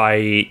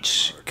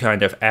fight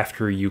kind of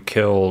after you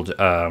killed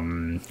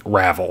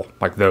Ravel,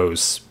 like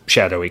those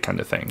shadowy kind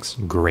of things.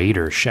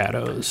 Greater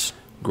shadows.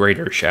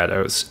 Greater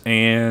shadows.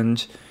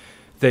 And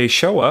they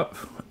show up,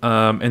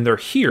 and they're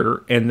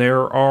here, and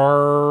there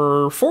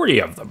are 40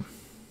 of them.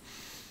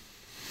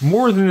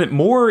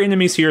 More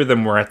enemies here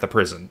than were at the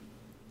prison.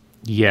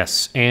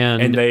 Yes,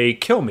 And they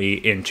kill me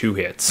in 2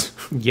 hits.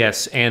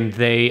 yes, and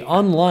they,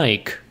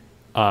 unlike,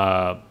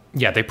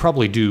 they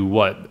probably do,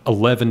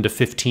 11 to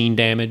 15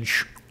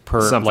 damage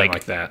per, Something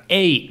like that.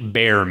 8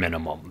 bare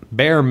minimum.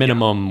 Bare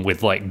minimum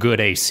with, good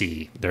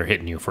AC, they're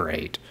hitting you for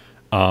 8.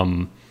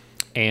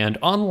 And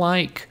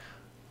unlike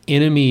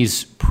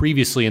enemies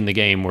previously in the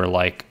game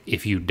where,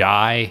 if you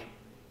die,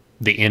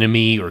 the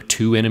enemy or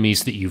 2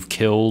 enemies that you've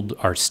killed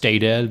stay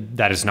dead,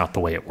 that is not the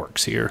way it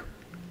works here.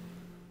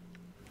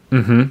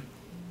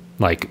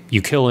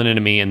 You kill an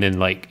enemy, and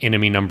then,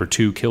 enemy number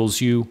 2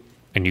 kills you,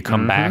 and you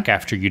come back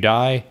after you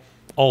die,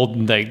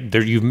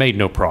 you've made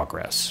no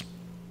progress.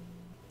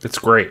 It's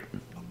great.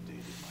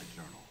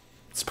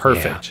 It's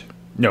perfect. Yeah.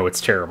 No, it's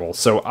terrible.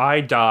 So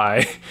I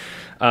die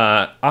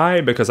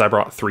Because I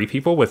brought 3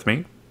 people with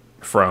me,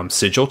 from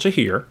Sigil to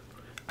here,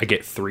 I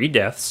get 3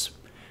 deaths.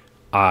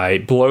 I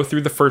blow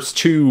through the first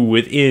 2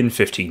 within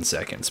 15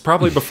 seconds,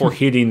 probably before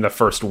hitting the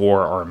first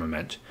war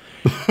armament.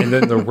 And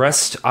then the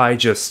rest, I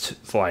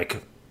just,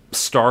 like,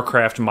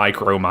 StarCraft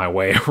micro my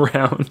way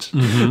around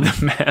the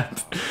map.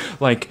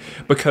 Like,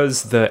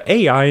 because the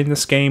AI in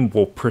this game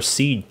will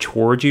proceed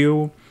toward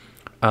you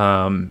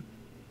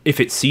if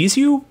it sees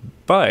you,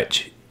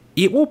 but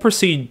it will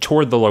proceed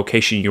toward the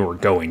location you are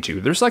going to.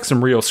 There's, like,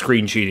 some real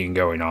screen cheating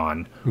going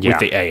on with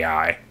the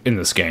AI in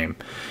this game.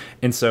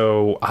 And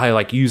so I,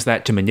 like, use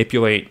that to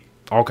manipulate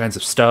all kinds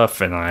of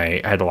stuff, and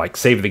I had to, like,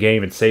 save the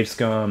game and save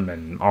scum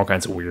and all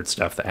kinds of weird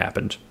stuff that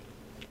happened.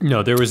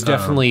 No, there was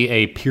definitely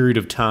a period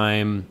of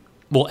time.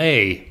 Well,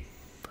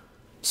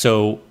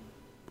 so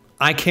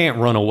I can't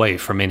run away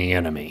from any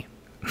enemy.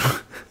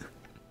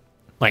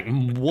 Like,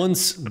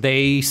 once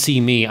they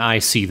see me, I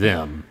see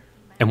them.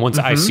 And once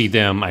I see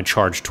them, I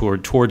charge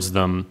towards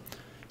them.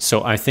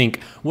 So I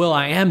think, well,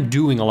 I am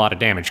doing a lot of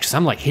damage because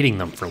I'm, like, hitting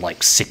them for,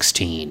 like,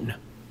 16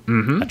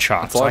 a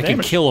shot. So I can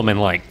kill them in,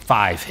 like,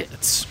 5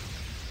 hits.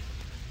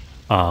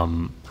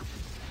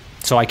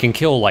 So I can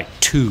kill, like,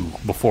 2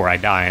 before I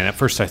die. And at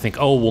first I think,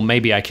 oh, well,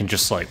 maybe I can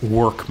just, like,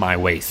 work my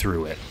way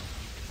through it.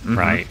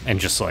 Right? And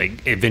just,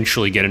 like,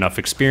 eventually get enough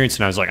experience.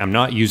 And I was like, I'm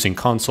not using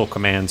console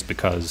commands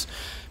because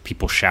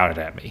people shouted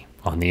at me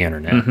on the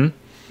internet.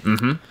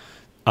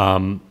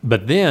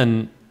 But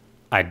then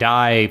I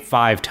die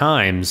 5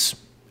 times,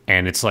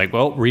 and it's like,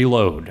 well,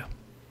 reload.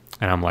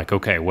 And I'm like,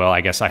 okay, well,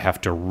 I guess I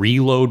have to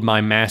reload my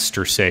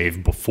master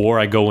save before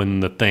I go in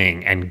the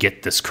thing and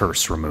get this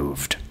curse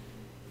removed.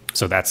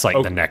 So that's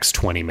like the next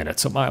 20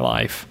 minutes of my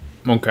life.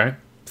 Okay.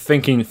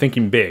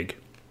 Thinking big.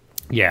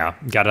 Yeah,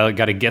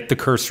 gotta get the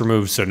curse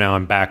removed, so now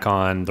I'm back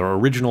on the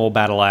original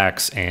battle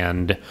axe,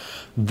 and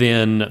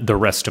then the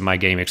rest of my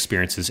game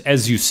experiences,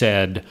 as you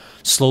said,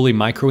 slowly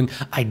microing.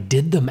 I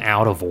did them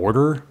out of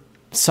order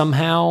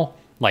somehow.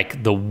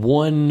 Like,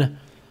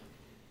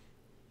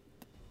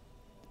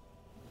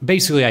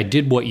 basically, I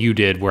did what you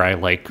did, where I,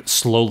 like,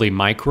 slowly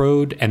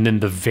microed, and then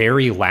the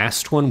very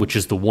last one, which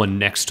is the one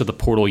next to the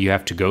portal you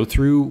have to go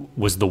through,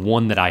 was the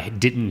one that I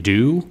didn't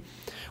do,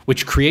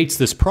 which creates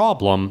this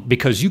problem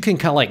because you can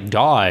kind of, like,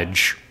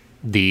 dodge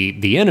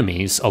the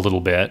enemies a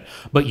little bit,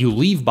 but you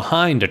leave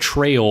behind a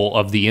trail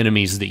of the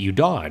enemies that you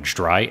dodged,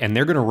 right? And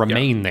they're going to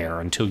remain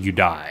there until you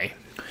die,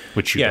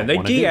 which you don't they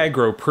want to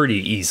de-aggro pretty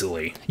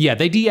easily. Yeah,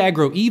 they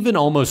de-aggro even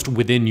almost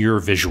within your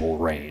visual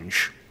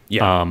range.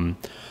 Yeah.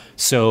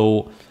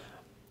 So,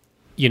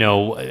 you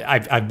know,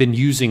 I've been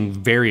using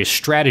various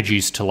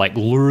strategies to, like,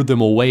 lure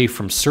them away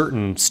from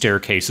certain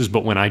staircases,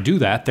 but when I do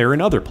that, they're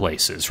in other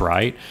places,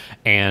 right?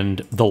 And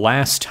the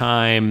last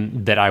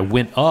time that I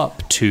went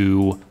up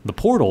to the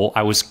portal,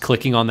 I was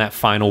clicking on that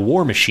final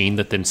war machine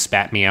that then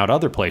spat me out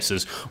other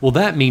places. Well,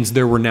 that means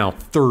there were now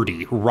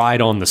 30 right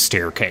on the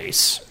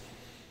staircase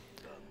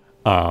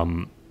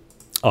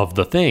of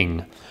the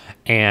thing.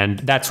 And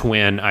that's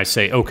when I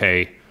say,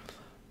 okay,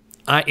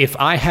 if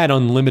I had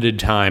unlimited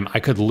time, I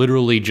could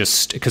literally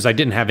just, because I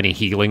didn't have any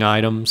healing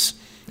items,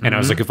 and I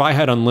was like, if I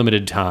had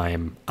unlimited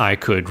time, I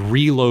could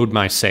reload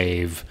my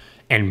save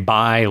and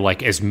buy,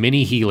 like, as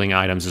many healing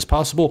items as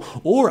possible,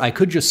 or I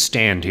could just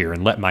stand here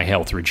and let my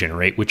health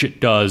regenerate, which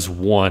it does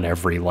one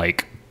every,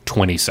 like,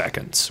 20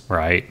 seconds,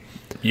 right?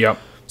 Yep.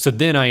 So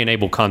then I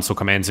enable console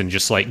commands and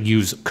just, like,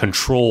 use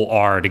Control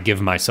R to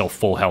give myself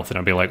full health, and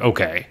I'll be like,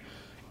 okay,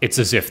 it's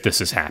as if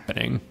this is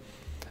happening.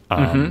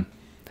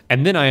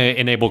 And then I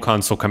enable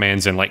console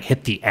commands and, like,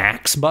 hit the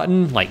axe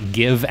button, like,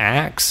 give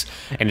axe.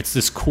 And it's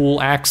this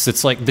cool axe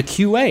that's like the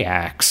QA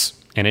axe.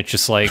 And it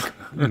just, like,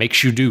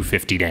 makes you do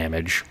 50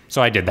 damage. So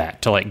I did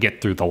that to, like,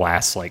 get through the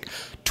last, like,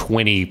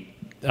 20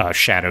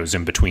 shadows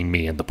in between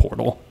me and the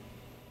portal.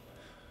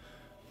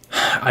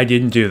 I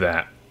didn't do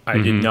that. I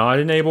did not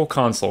enable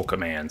console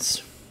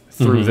commands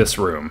through this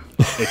room.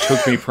 It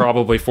took me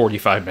probably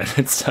 45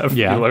 minutes of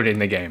reloading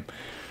the game.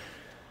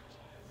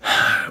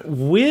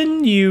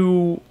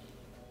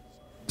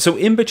 So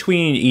in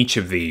between each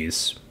of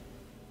these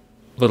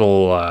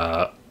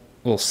little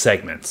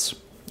segments,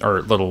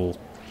 or little,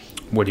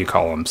 what do you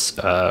call them?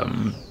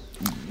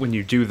 When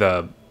you do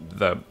the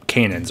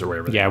cannons or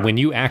whatever. Yeah, when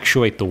you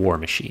actuate the war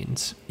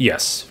machines.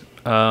 Yes.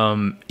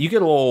 You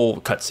get a little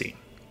cutscene.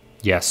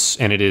 Yes,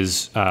 and it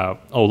is a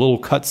little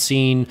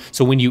cutscene.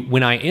 So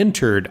when I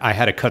entered, I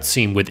had a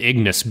cutscene with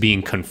Ignis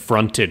being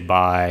confronted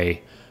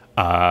by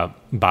the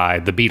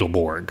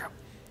Beetleborg.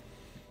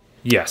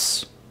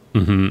 Yes.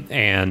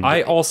 And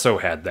I also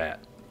had that.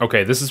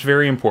 Okay, this is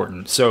very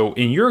important. So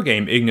in your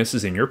game, Ignis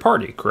is in your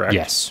party, correct?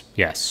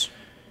 Yes.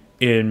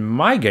 In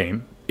my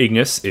game,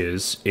 Ignis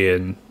is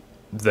in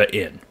the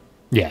inn.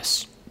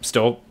 Yes.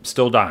 Still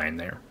dying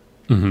there.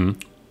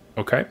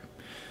 Okay.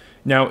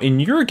 Now, in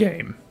your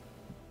game,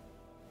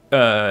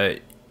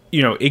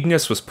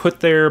 Ignis was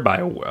put there by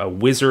a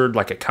wizard,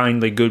 like a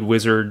kindly good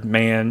wizard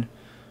man.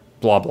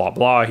 Blah blah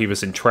blah. He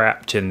was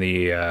entrapped in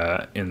the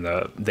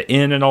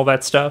inn and all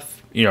that stuff.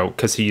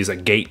 Because he's a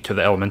gate to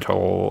the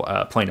elemental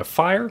plane of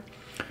fire.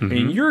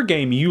 In your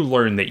game, you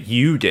learn that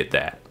you did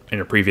that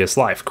in a previous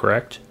life,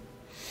 correct?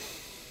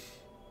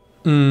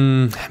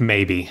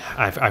 Maybe.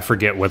 I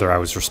forget whether I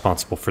was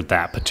responsible for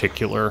that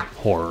particular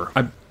horror.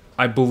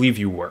 I believe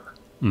you were.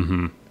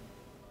 Mm-hmm.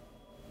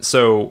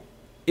 So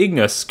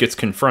Ignis gets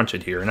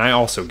confronted here, and I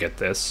also get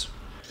this.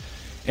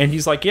 And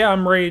he's like, yeah,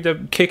 I'm ready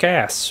to kick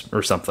ass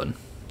or something.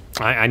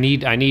 I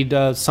need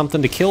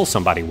something to kill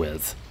somebody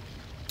with.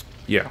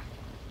 Yeah.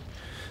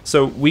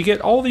 So we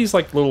get all these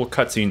like little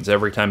cutscenes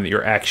every time that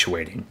you're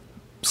actuating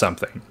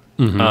something.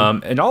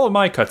 And all of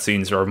my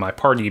cutscenes are my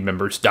party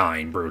members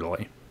dying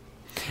brutally.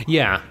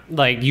 Yeah,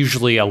 like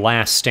usually a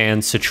last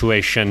stand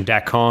situation.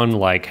 Dakon,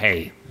 like,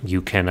 hey,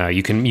 you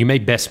may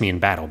best me in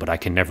battle, but I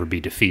can never be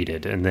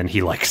defeated. And then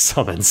he like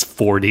summons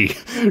 40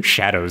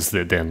 shadows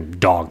that then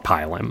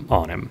dogpile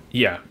on him.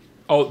 Yeah.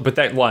 Oh, but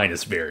that line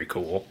is very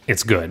cool.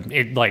 It's good.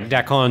 It like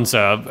Dakon's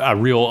a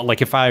real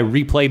like. If I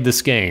replayed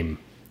this game,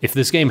 if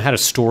this game had a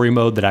story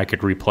mode that I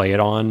could replay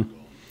it on,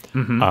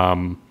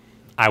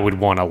 I would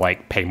want to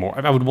like pay more.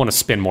 I would want to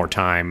spend more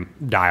time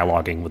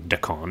dialoguing with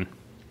Dakon.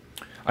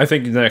 I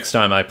think the next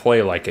time I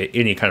play like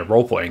any kind of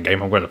role-playing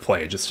game, I'm going to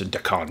play just a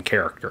Dakon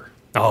character.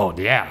 Oh,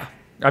 yeah.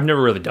 I've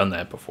never really done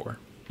that before.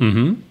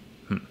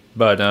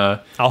 But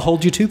I'll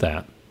hold you to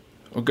that.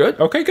 well, good.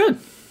 Okay, good.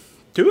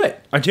 Do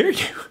it. I dare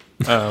you.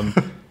 And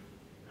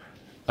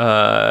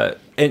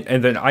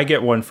then I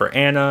get one for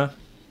Anna,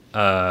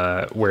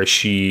 where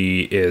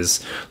she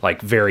is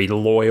like very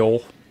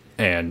loyal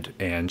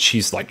and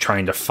she's like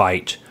trying to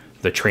fight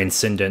the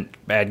transcendent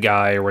bad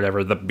guy or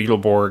whatever, the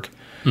Beetleborg.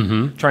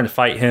 Trying to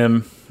fight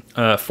him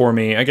for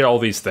me. I get all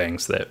these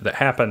things that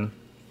happen.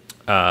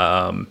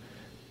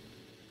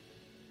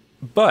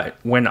 But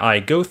when I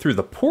go through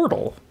the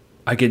portal,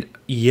 I get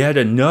yet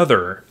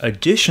another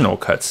additional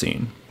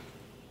cutscene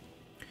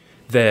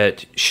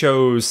that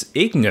shows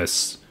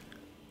Ignis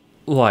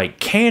like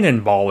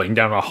cannonballing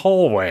down a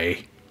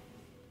hallway,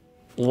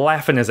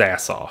 laughing his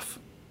ass off.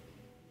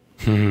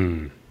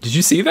 Did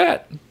you see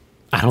that?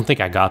 I don't think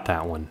I got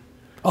that one.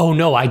 Oh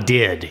no, I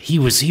did. He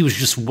was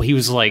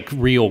like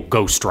real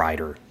Ghost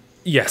Rider.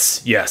 Yes,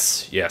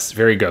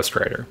 very Ghost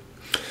Rider.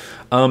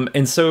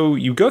 And so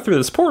you go through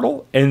this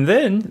portal, and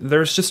then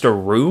there's just a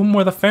room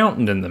with a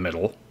fountain in the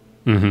middle.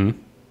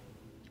 And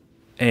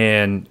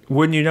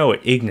wouldn't you know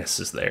it, Ignis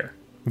is there.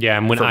 Yeah,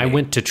 and when I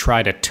went to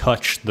try to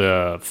touch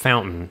the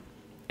fountain,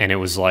 and it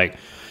was like,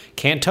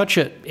 can't touch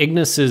it.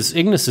 Ignis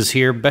is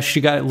here. Best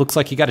you got. It looks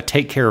like you got to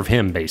take care of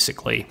him.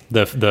 Basically,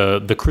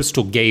 the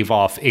crystal gave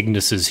off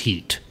Ignis's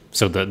heat,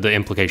 so the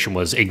implication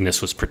was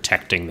Ignis was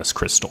protecting this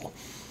crystal.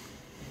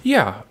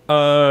 Yeah.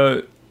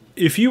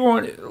 If you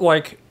want,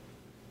 like,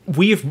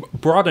 we've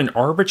brought an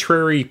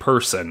arbitrary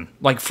person.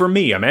 Like, for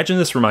me, imagine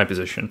this from my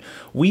position.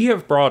 We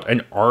have brought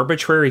an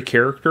arbitrary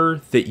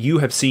character that you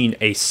have seen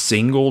a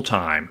single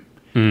time.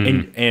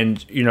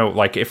 And you know,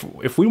 like,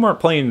 if we weren't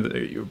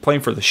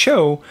playing for the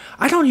show,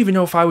 I don't even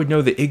know if I would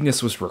know that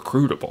Ignis was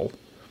recruitable.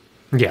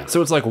 Yeah.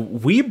 So it's like,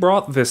 we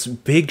brought this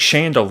big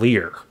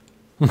chandelier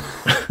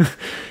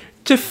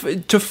to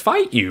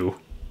fight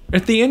you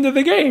at the end of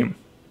the game.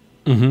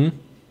 The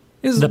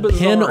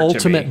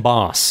penultimate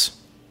boss.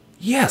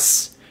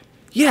 Yes,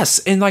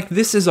 and like,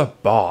 this is a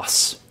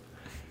boss.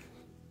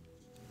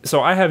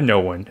 So I have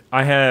no one.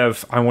 I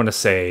have, I want to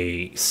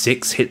say,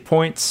 6 hit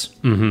points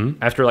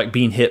after like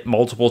being hit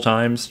multiple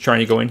times trying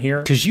to go in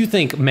here. Because you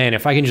think, man,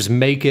 if I can just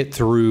make it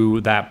through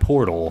that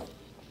portal,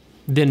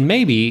 then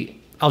maybe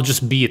I'll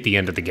just be at the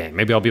end of the game.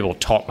 Maybe I'll be able to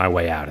talk my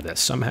way out of this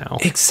somehow.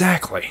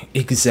 Exactly.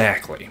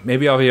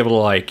 Maybe I'll be able to,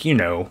 like, you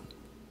know,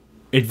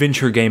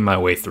 adventure game my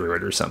way through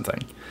it or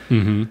something.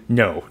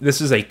 No,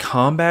 this is a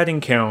combat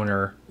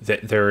encounter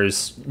that there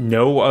is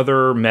no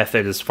other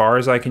method, as far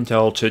as I can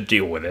tell, to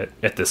deal with it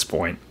at this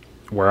point,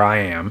 where I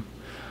am.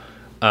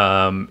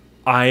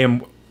 I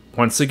am,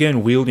 once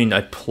again, wielding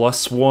a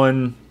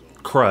 +1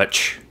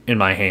 crutch in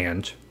my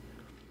hand.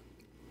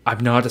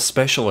 I'm not a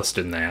specialist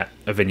in that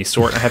of any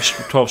sort. I have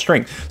 12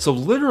 strength. So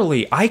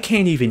literally, I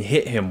can't even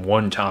hit him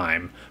one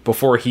time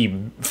before he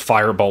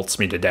firebolts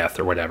me to death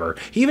or whatever.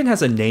 He even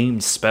has a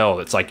named spell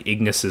that's like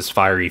Ignis's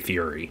Fiery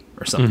Fury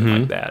or something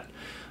like that.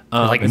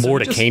 Like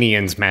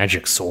Mordecanian's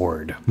magic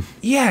sword.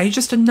 Yeah, he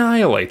just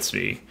annihilates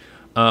me.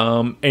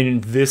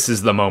 And this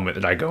is the moment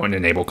that I go and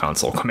enable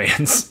console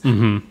commands.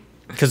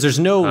 Because there's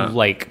no,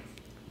 like...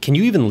 Can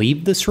you even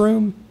leave this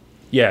room?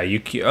 Yeah,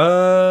 you...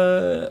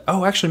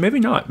 oh, actually, maybe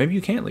not. Maybe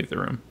you can't leave the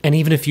room. And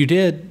even if you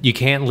did, you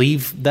can't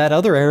leave that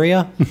other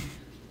area?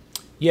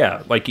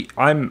 Yeah, like,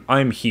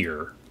 I'm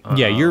here.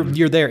 Yeah,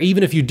 you're there.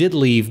 Even if you did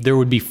leave, there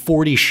would be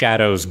 40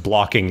 shadows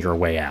blocking your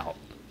way out.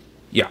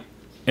 Yeah.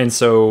 And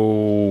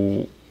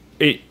so...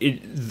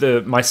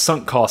 my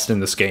sunk cost in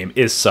this game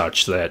is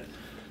such that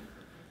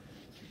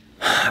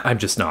I'm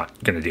just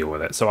not going to deal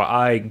with it. So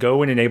I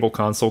go and enable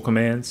console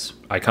commands.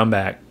 I come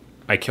back.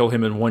 I kill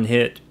him in one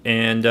hit,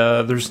 and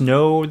there's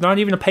not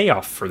even a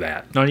payoff for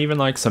that. Not even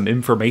like some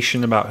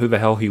information about who the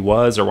hell he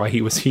was or why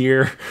he was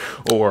here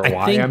or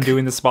why I'm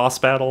doing this boss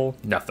battle.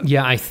 Nothing.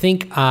 Yeah, I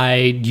think I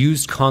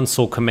used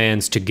console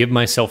commands to give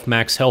myself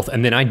max health,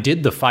 and then I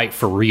did the fight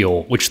for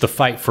real, which the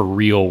fight for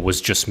real was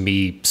just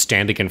me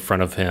standing in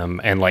front of him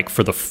and like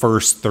for the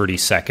first 30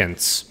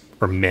 seconds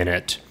or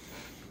minute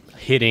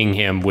hitting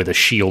him with a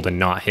shield and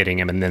not hitting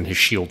him, and then his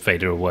shield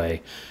faded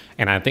away.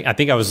 And I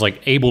think I was like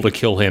able to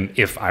kill him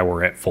if I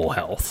were at full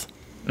health.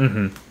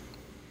 Mm-hmm.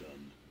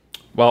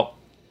 Well,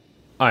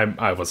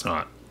 I was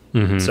not.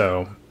 Mm-hmm.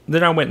 So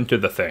then I went into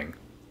the thing.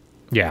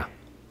 Yeah.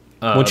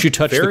 Once you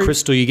touch the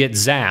crystal, you get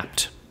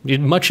zapped.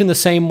 Much in the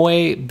same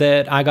way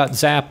that I got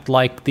zapped,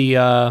 like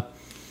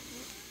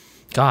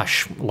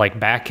like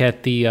back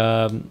at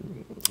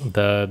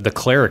the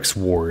cleric's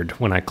ward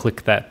when I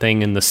clicked that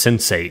thing in the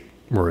sensate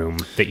room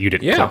that you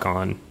didn't click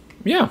on.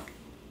 Yeah.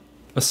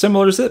 A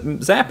similar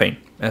zapping,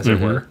 as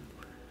it were.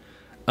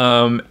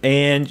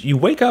 And you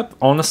wake up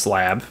on a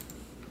slab,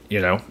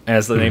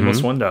 as the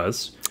Nameless One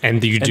does.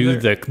 And you do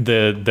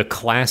the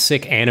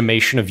classic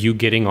animation of you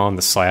getting on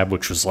the slab,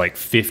 which was like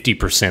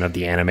 50% of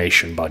the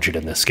animation budget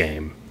in this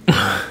game.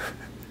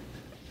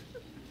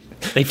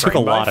 They took a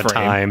lot of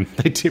time.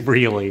 They did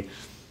really.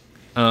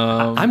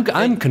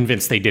 I'm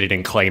convinced they did it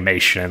in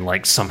claymation and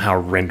like somehow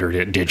rendered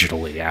it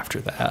digitally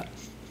after that.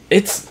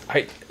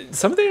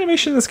 Some of the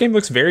animation in this game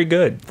looks very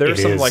good.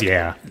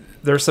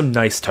 There's some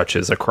nice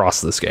touches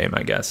across this game,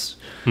 I guess.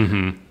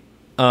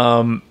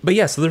 Mm-hmm. But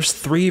yeah, so there's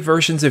 3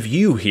 versions of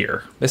you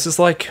here. This is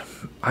like,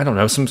 I don't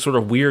know, some sort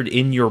of weird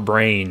in your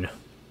brain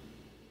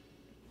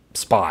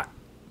spot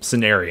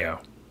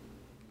scenario.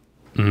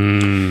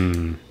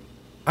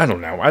 I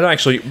don't know. I don't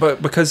actually,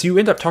 but because you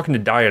end up talking to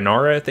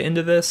Dayanara at the end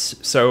of this,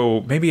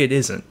 so maybe it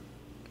isn't.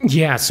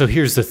 Yeah, so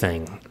here's the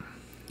thing.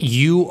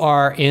 You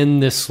are in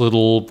this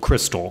little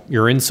crystal.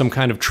 You're in some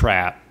kind of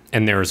trap,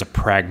 and there is a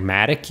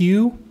pragmatic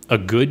you, a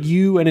good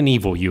you, and an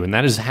evil you, and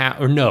that is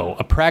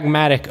a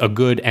pragmatic, a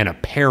good, and a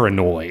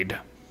paranoid.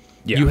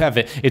 Yeah. You have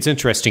it. It's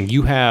interesting.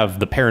 You have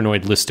the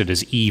paranoid listed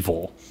as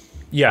evil.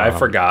 Yeah, I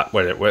forgot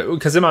what it was,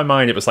 because in my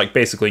mind it was like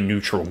basically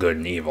neutral, good,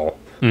 and evil.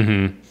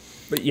 Mm-hmm.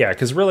 But yeah,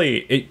 because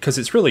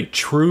it's really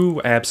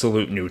true,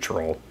 absolute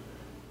neutral,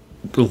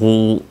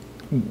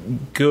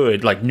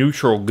 good, like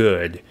neutral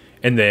good,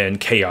 and then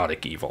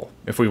chaotic evil,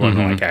 if we want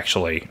to like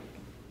actually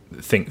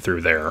think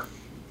through their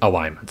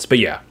alignments. But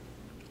yeah.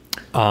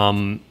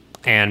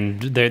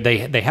 And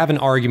they have an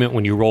argument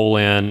when you roll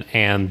in,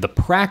 and the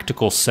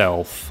practical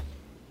self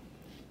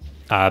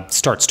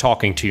starts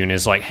talking to you and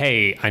is like,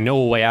 hey, I know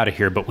a way out of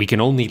here, but we can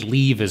only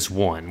leave as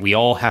one. We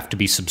all have to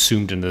be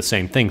subsumed into the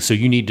same thing, so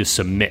you need to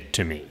submit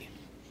to me.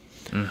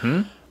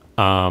 Mm-hmm.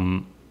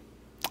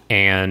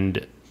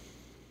 And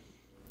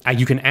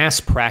you can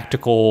ask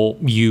practical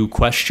you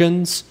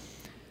questions,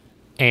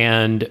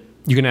 and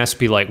you can ask,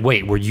 be like,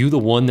 wait, were you the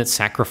one that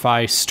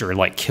sacrificed or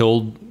like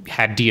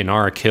had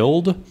Dayanara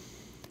killed?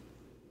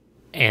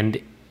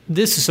 And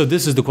this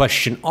is the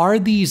question. Are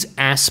these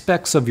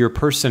aspects of your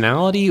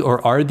personality,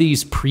 or are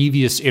these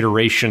previous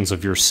iterations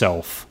of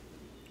yourself?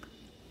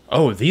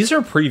 Oh, these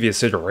are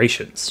previous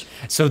iterations.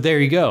 So there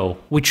you go,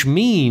 which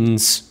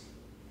means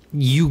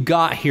you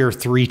got here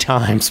 3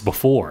 times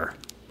before.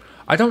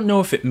 I don't know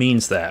if it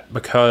means that,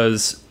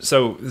 because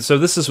so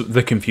this is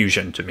the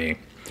confusion to me.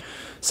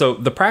 So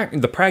the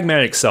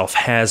pragmatic self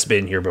has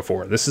been here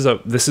before. This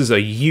is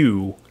a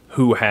you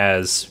who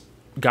has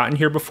gotten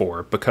here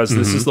before, because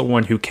this is the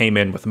one who came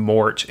in with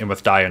Mort and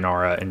with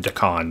Dayanara and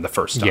Dakan the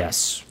first time.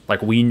 Yes.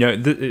 Like we know,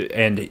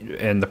 and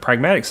the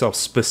pragmatic self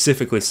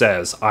specifically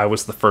says, I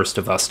was the first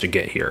of us to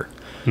get here.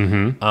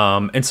 Mm-hmm.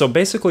 And so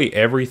basically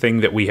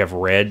everything that we have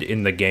read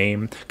in the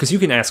game, because you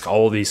can ask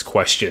all of these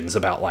questions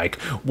about like,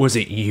 was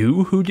it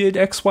you who did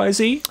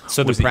XYZ?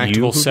 So the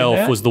practical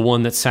self was the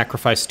one that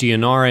sacrificed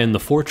Dayanara in the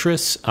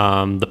fortress.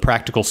 The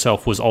practical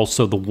self was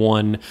also the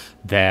one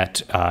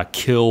that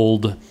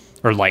killed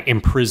or like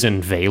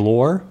imprisoned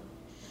Valor.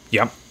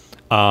 Yep.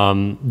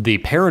 The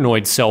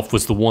paranoid self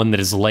was the one that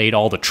has laid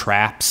all the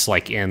traps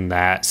like in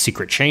that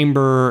secret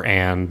chamber,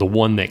 and the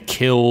one that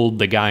killed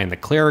the guy in the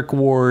cleric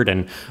ward,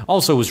 and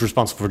also was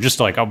responsible for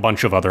just like a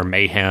bunch of other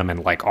mayhem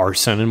and like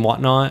arson and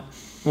whatnot.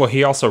 Well,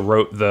 he also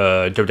wrote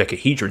the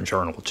Dodecahedron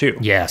Journal too.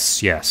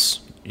 Yes.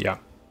 Yeah.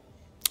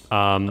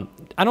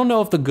 I don't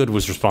know if the good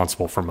was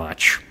responsible for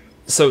much.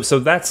 So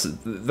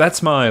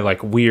that's my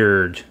like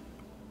weird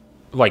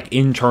like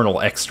internal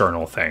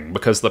external thing,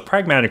 because the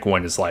pragmatic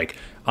one is like,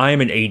 I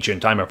am an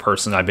agent, I'm a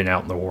person, I've been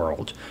out in the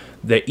world.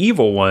 The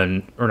evil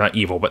one, or not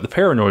evil, but the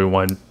paranoid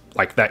one,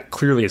 like that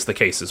clearly is the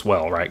case as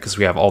well, right? Because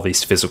we have all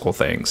these physical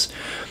things.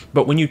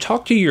 But when you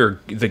talk to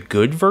the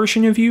good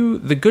version of you,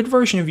 the good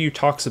version of you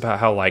talks about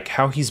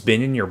how he's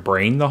been in your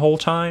brain the whole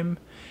time,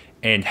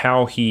 and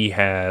how he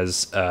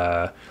has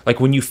like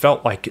when you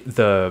felt like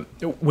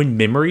when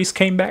memories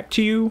came back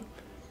to you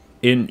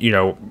in,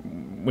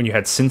 when you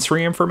had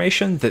sensory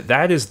information,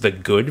 that is the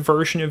good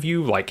version of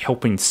you, like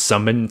helping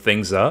summon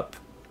things up.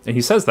 And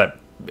he says that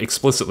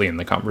explicitly in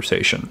the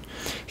conversation.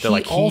 That, He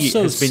like, he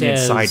also has been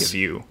inside says- of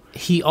you.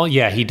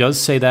 He does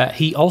say that.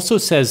 He also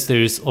says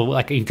there's,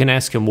 like, you can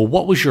ask him, well,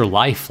 what was your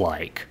life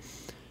like?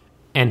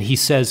 And he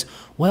says,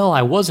 well,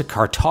 I was a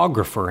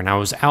cartographer and I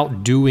was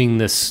out doing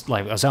this,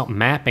 like, I was out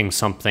mapping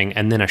something,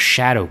 and then a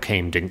shadow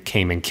came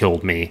and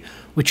killed me,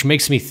 which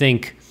makes me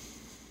think,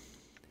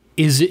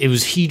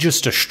 was he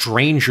just a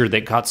stranger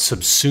that got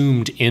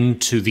subsumed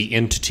into the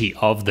entity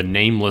of the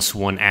Nameless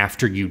One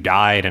after you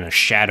died and a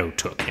shadow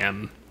took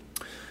him?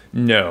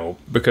 No,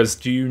 because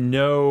do you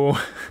know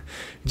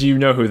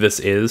who this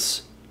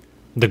is?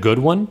 The good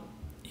one?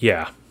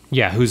 Yeah.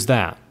 Yeah, who's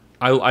that?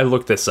 I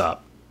looked this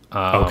up.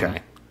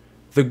 Okay.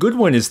 The good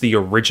one is the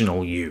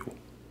original you.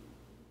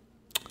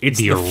 It's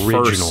The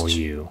original first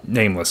you.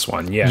 Nameless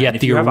one, yeah. Yeah, And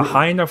if the you have a ori-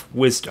 high enough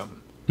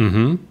wisdom.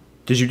 Mm-hmm.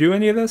 Did you do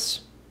any of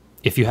this?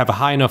 If you have a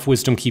high enough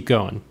wisdom, keep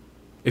going.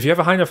 If you have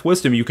a high enough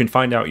wisdom, you can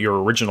find out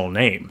your original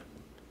name.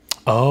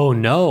 Oh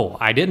no,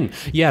 I didn't.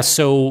 Yeah,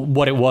 so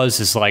what it was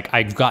is, like,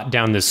 I got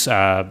down his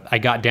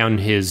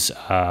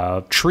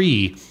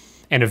tree,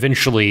 and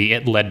eventually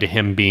it led to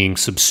him being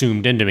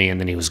subsumed into me,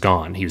 and then he was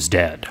gone. He was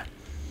dead.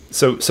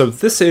 So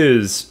this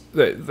is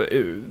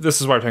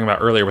this is what I was talking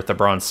about earlier with the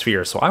bronze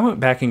sphere. So I went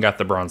back and got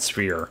the bronze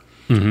sphere,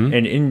 and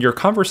in your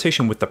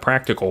conversation with the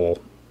practical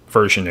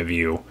version of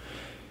you,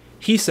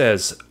 he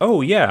says,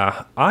 "Oh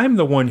yeah, I'm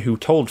the one who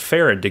told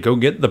Farad to go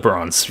get the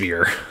bronze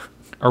sphere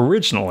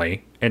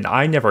originally, and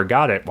I never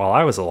got it while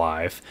I was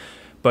alive.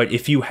 But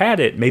if you had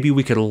it, maybe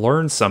we could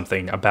learn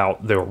something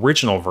about the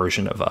original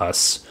version of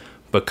us."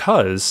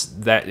 Because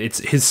that it's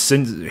his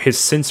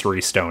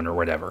sensory stone or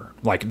whatever.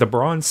 Like, the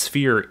bronze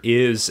sphere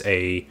is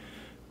a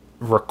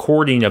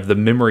recording of the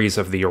memories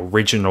of the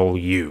original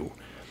you.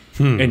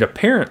 And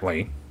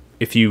apparently,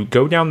 if you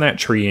go down that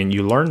tree and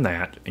you learn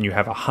that, and you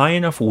have a high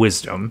enough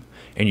wisdom,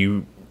 and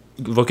you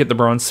look at the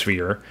bronze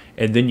sphere,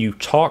 and then you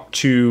talk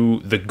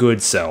to the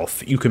good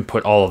self, you can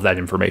put all of that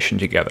information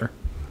together.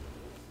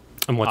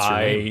 And what's your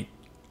name?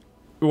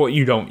 Well,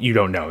 you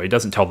don't know. It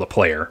doesn't tell the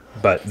player,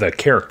 but the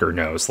character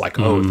knows, like,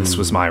 oh, this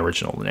was my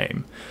original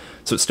name.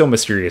 So it's still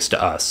mysterious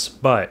to us.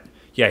 But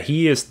yeah,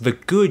 he is the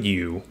good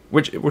you,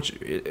 which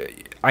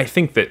I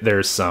think that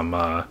there's some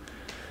I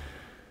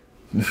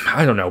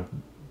don't know,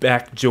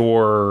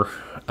 backdoor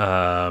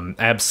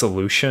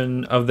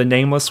absolution of the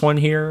Nameless One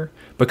here,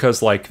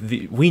 because, like,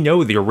 we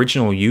know the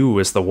original you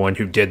is the one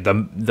who did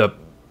the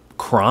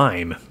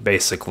crime,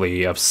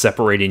 basically, of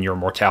separating your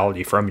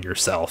mortality from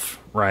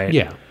yourself, right?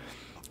 Yeah.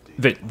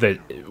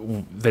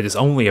 That is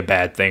only a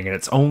bad thing, and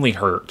it's only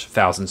hurt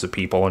thousands of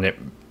people, and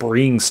it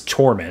brings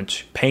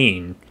torment,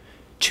 pain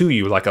to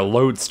you like a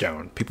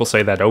lodestone. People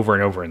say that over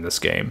and over in this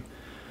game.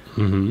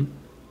 Mm-hmm.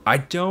 I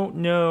don't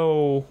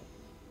know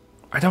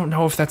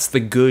if that's the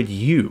good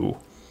you.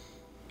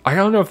 I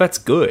don't know if that's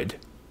good.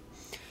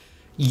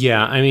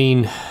 Yeah, I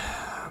mean,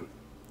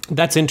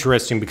 that's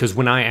interesting, because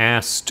when I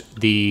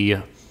asked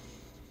the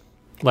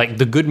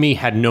good me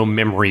had no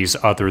memories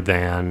other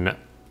than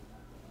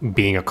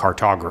being a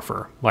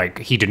cartographer. Like,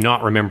 he did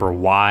not remember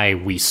why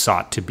we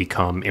sought to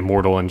become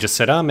immortal, and just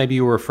said, oh, maybe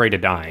you were afraid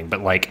of dying.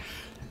 But, like,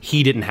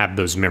 he didn't have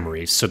those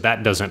memories, so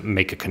that doesn't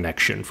make a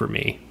connection for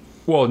me.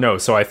 Well, no,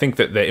 so I think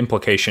that the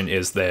implication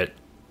is that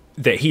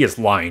he is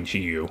lying to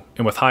you,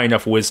 and with high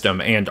enough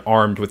wisdom and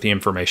armed with the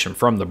information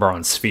from the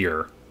bronze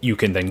sphere, you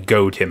can then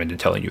goad him into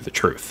telling you the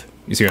truth.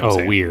 You see what I'm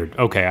saying? Oh, weird.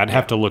 Okay, I'd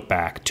have to look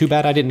back. Too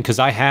bad I didn't, because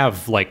I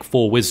have, like,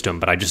 full wisdom,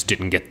 but I just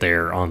didn't get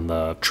there on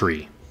the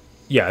tree.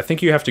 Yeah, I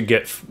think you have to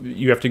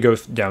go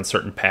down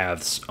certain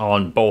paths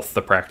on both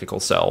the practical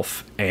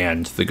self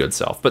and the good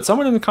self. But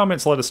someone in the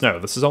comments let us know.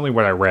 This is only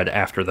what I read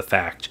after the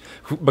fact,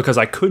 because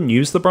I couldn't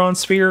use the bronze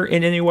sphere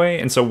in any way.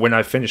 And so when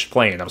I finished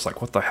playing, I was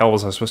like, what the hell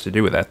was I supposed to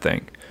do with that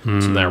thing? So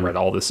then I read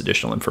all this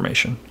additional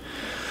information.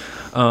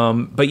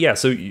 But yeah,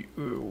 so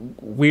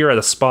we are at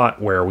a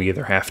spot where we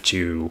either have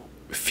to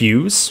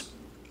fuse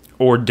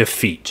or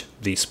defeat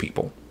these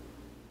people.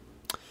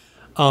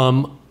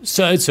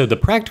 So the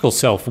practical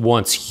self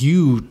wants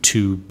you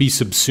to be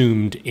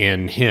subsumed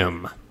in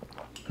him.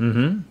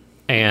 Mm-hmm.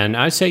 And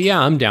I say, yeah,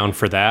 I'm down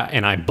for that.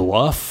 And I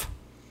bluff.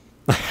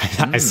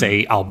 I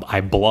say,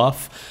 I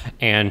bluff.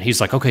 And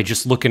he's like, okay,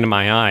 just look into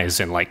my eyes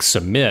and, like,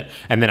 submit.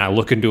 And then I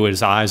look into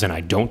his eyes and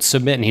I don't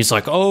submit. And he's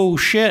like, oh,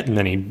 shit. And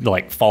then he,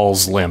 like,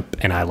 falls limp,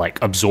 and I,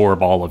 like,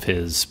 absorb all of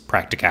his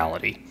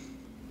practicality.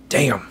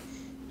 Damn.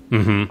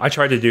 Mm-hmm. I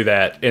tried to do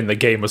that, and the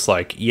game was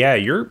like, yeah,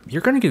 you're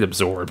going to get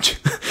absorbed.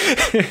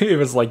 It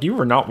was like, you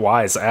were not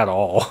wise at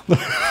all.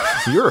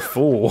 You're a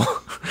fool.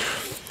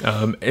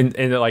 And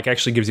it, like,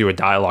 actually gives you a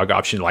dialogue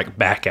option to, like,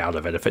 back out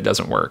of it if it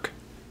doesn't work.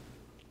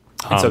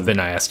 And so then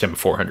I asked him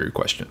 400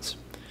 questions.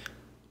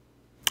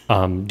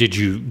 How did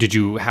you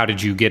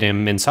get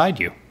him inside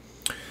you?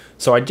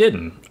 So I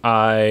didn't.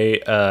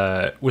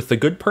 With the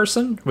good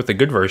person, with the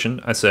good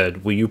version, I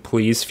said, will you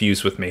please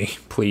fuse with me?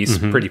 Please,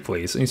 pretty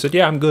please. And he said,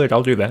 yeah, I'm good.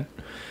 I'll do that.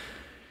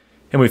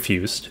 And we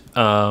fused.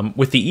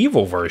 With the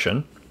evil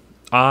version,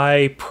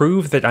 I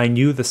proved that I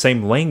knew the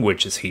same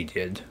language as he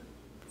did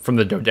from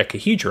the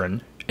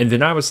dodecahedron. And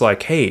then I was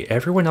like, hey,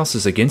 everyone else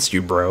is against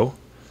you, bro.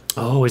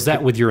 Oh, is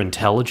that with your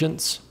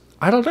intelligence?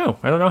 I don't know.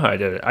 I don't know how I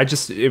did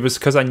it. It was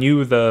because I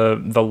knew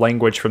the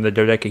language from the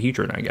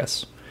dodecahedron, I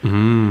guess.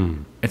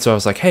 And so I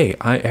was like, hey,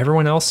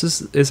 everyone else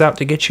is out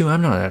to get you.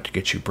 I'm not out to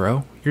get you,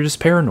 bro. You're just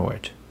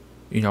paranoid.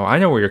 I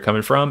know where you're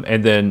coming from.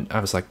 And then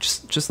I was like,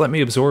 just let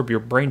me absorb your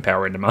brain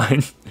power into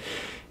mine.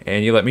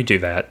 And you let me do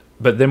that.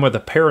 But then with the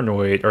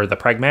paranoid or the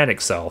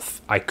pragmatic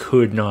self, I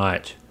could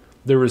not.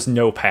 There was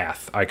no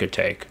path I could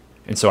take.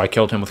 And so I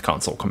killed him with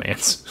console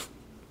commands.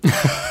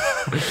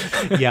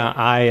 Yeah,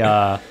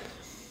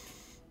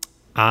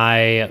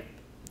 I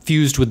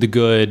fused with the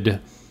good,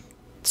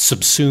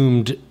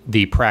 subsumed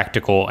the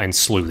practical, and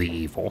slew the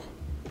evil.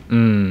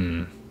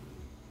 And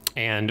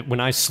when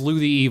I slew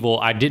the evil,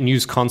 I didn't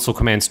use console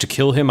commands to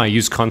kill him. I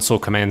used console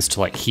commands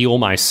to heal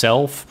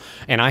myself.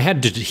 And I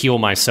had to heal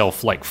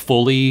myself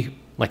fully,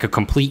 like a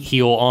complete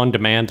heal on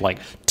demand,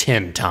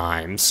 10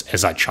 times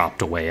as I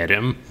chopped away at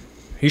him.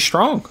 He's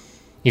strong.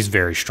 He's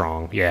very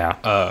strong, yeah.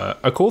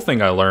 A cool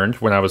thing I learned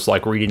when I was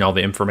reading all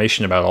the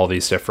information about all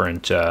these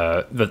different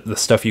the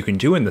stuff you can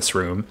do in this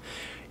room,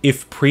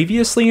 if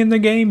previously in the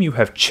game you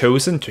have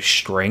chosen to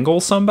strangle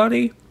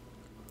somebody,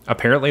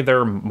 apparently there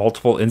are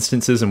multiple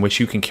instances in which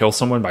you can kill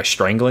someone by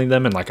strangling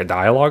them in a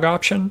dialogue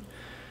option.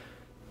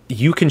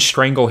 You can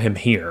strangle him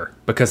here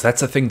because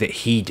that's a thing that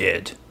he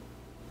did.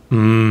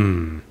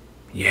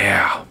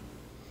 Yeah.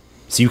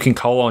 So you can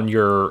call on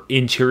your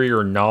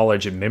interior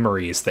knowledge and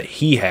memories that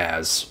he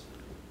has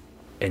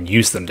and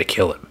use them to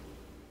kill him.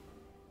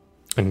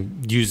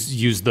 And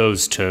use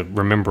those to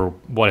remember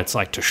what it's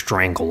like to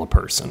strangle a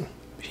person.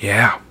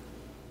 Yeah.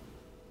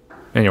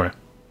 Anyway.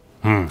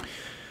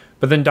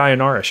 But then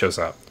Dayanara shows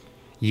up.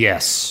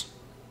 Yes.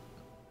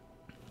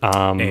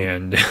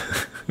 And...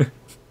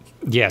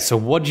 yeah, so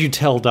what'd you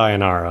tell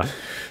Dayanara?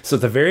 So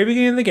at the very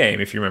beginning of the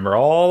game, if you remember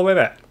all the way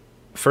back,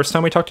 first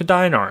time we talked to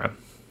Dayanara,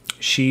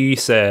 she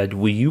said,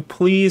 will you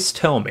please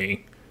tell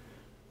me,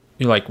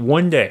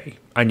 one day,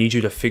 I need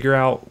you to figure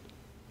out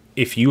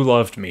if you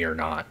loved me or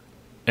not,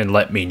 and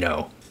let me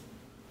know,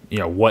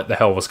 what the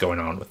hell was going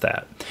on with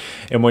that.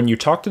 And when you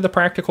talk to the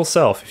practical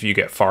self, if you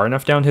get far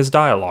enough down his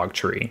dialogue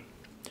tree,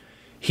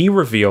 he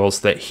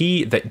reveals that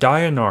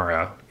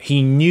Dayanara,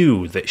 he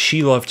knew that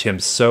she loved him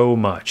so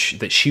much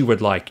that she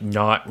would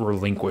not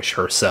relinquish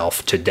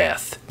herself to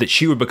death, that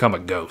she would become a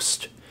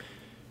ghost.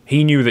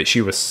 He knew that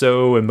she was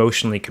so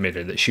emotionally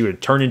committed that she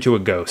would turn into a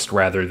ghost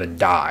rather than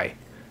die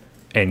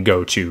and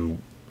go to,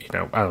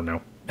 I don't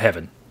know,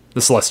 heaven,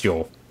 the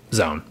celestial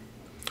zone.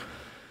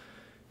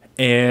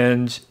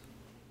 And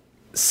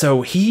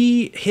so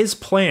his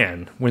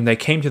plan when they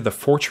came to the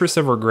Fortress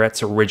of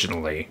Regrets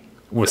originally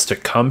was to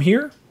come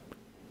here,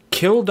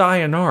 kill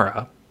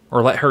Dayanara,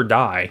 or let her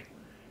die,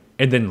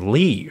 and then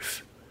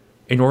leave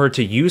in order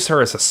to use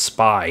her as a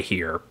spy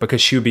here,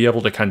 because she would be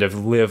able to kind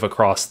of live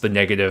across the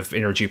negative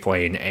energy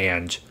plane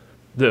and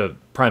the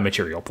prime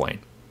material plane.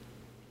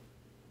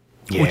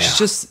 Yeah. Which is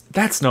just,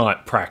 that's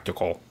not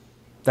practical.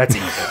 That's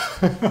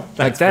evil.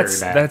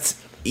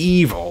 That's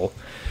evil.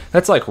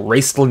 That's like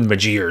Raceland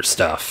Majir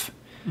stuff.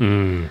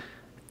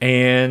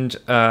 And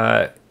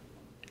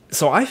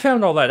so I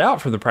found all that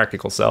out from the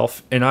practical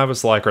self, and I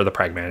was like, or the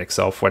pragmatic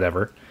self,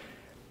 whatever.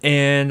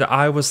 And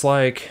I was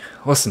like,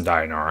 listen,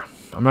 Dayanara,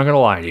 I'm not going to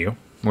lie to you.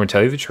 I'm going to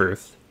tell you the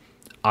truth.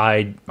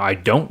 I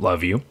don't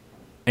love you.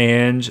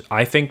 And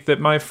I think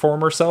that my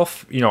former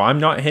self, I'm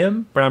not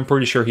him, but I'm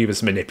pretty sure he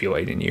was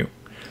manipulating you.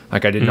 I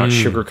did not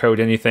sugarcoat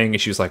anything.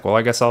 And she was like, well,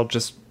 I guess I'll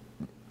just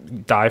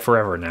die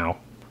forever now.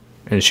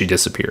 And she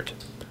disappeared.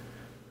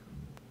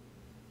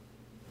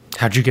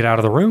 How'd you get out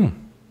of the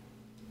room?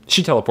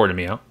 She teleported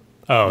me out.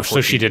 Oh, so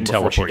she did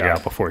teleport you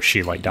out before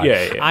she died.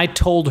 Yeah. I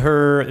told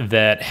her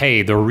that,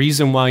 hey, the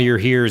reason why you're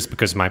here is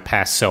because my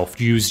past self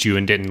used you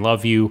and didn't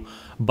love you.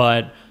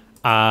 But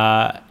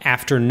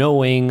after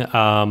knowing,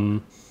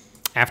 so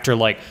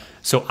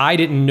I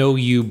didn't know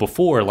you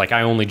before.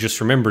 I only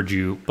just remembered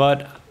you.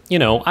 But,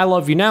 I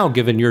love you now,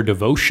 given your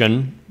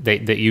devotion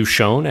that you've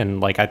shown.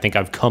 And, I think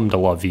I've come to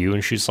love you.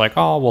 And she's like,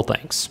 oh, well,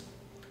 thanks.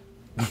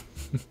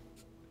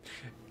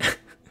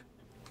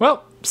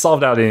 Well,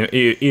 solved out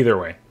either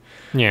way.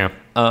 Yeah.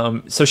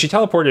 So she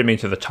teleported me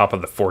to the top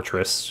of the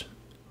fortress.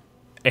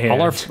 And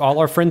all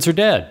our friends are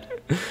dead.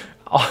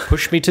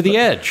 Push me to the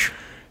edge.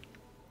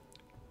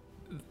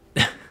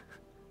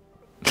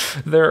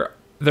 They're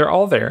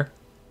all there,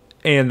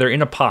 and they're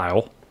in a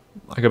pile,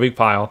 like a big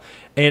pile.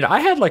 And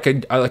I had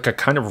a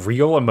kind of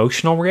real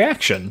emotional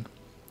reaction,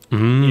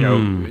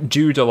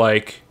 due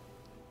to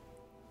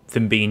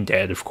them being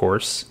dead, of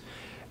course.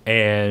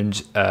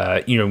 And,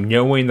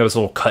 knowing those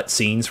little cut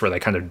scenes where they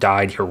kind of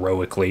died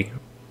heroically,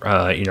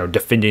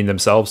 defending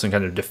themselves and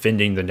kind of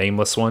defending the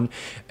nameless one.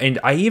 And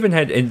I even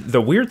had, and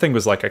the weird thing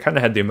was I kind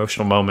of had the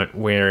emotional moment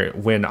where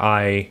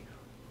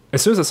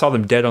as soon as I saw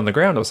them dead on the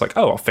ground, I was like,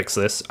 oh, I'll fix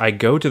this. I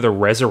go to the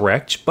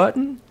resurrect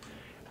button,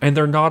 and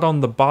they're not on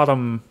the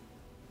bottom,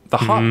 the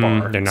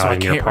hotbar. They're not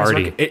in your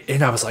party.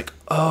 And I was like,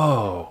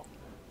 oh,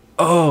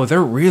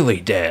 they're really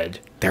dead.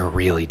 They're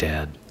really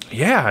dead.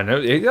 Yeah, no,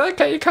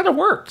 it kind of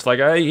worked.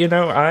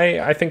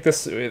 I think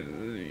this,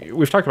 we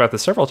we've talked about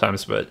this several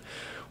times, but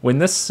when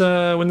this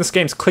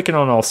game's clicking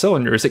on all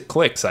cylinders, it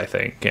clicks, I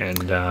think.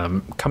 And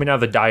coming out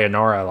of the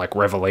Dayanara like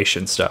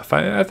revelation stuff,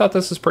 I thought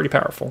this was pretty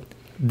powerful.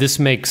 This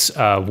makes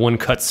one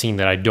cutscene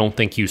that I don't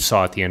think you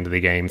saw at the end of the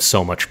game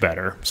so much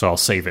better. So I'll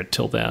save it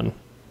till then.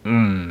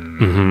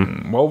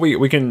 Well,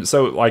 we can.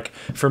 So like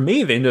for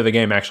me, the end of the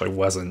game actually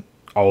wasn't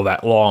all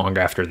that long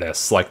after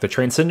this. Like the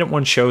Transcendent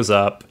one shows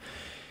up,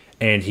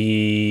 and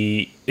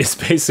he is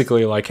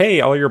basically like, "Hey,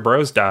 all your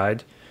bros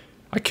died.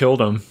 I killed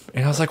them."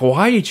 And I was like,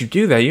 "Why did you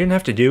do that? You didn't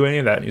have to do any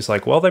of that." And he's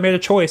like, "Well, they made a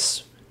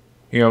choice.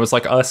 You know, it was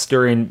like us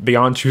during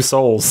Beyond Two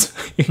Souls."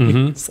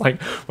 It's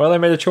like, well, they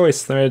made a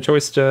choice. They made a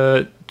choice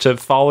to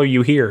follow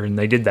you here, and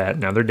they did that.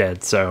 Now they're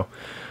dead. So,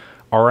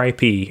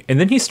 R.I.P. And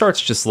then he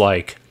starts just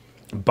like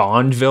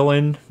Bond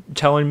villain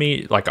telling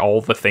me like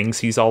all the things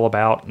he's all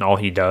about and all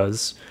he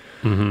does.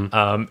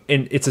 And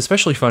it's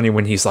especially funny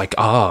when he's like,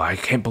 I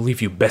can't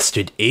believe you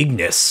bested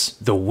Ignis,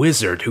 the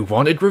wizard who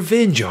wanted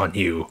revenge on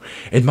you.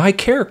 And my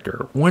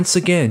character, once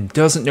again,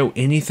 doesn't know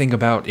anything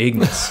about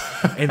Ignis.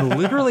 And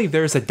literally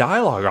there's a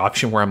dialogue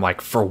option where I'm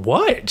like, for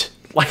what?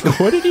 Like,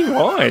 what did he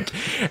want?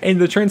 And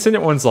the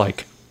Transcendent one's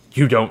like,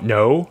 you don't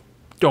know?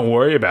 Don't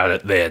worry about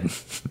it then.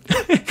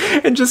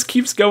 And just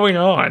keeps going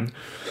on.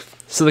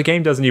 So the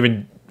game doesn't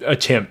even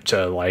attempt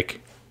to like...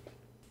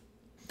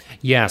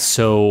 Yeah,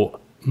 so...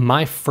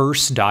 My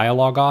first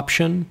dialogue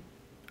option,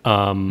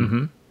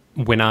 when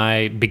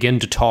I begin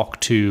to talk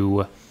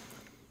to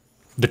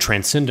the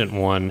Transcendent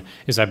one,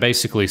 is I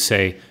basically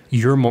say,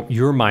 you're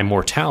my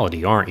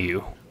mortality, aren't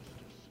you?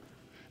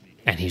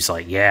 And he's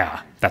like,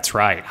 yeah, that's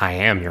right, I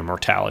am your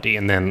mortality.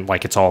 And then,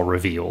 like, it's all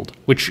revealed.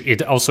 Which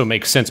it also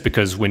makes sense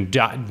because when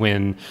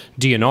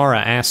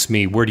Dayanara asked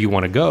me, where do you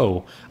want to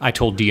go? I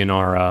told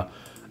Dayanara,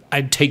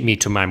 I'd take me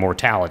to my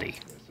mortality.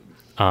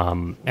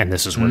 And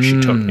this is where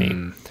she took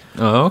me.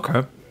 Oh,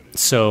 okay.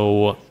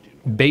 So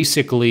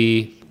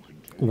basically,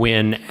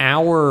 when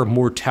our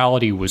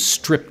mortality was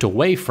stripped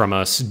away from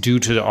us due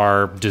to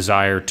our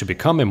desire to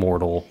become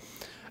immortal,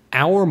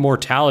 our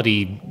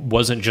mortality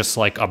wasn't just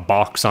like a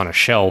box on a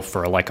shelf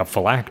or like a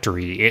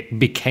phylactery. It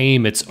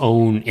became its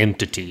own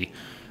entity,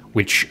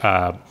 which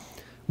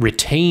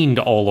retained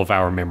all of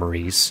our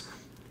memories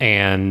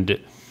and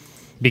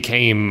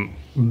became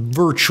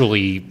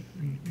virtually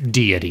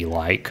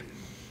deity-like.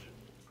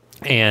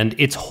 And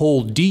its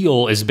whole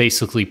deal is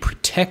basically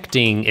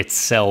protecting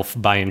itself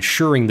by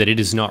ensuring that it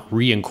is not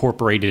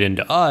reincorporated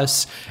into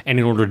us. And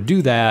in order to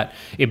do that,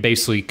 it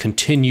basically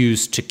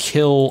continues to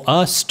kill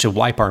us to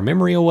wipe our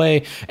memory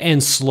away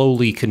and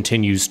slowly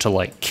continues to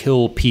like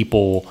kill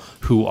people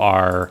who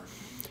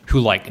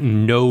like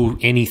know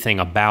anything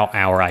about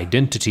our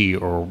identity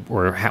or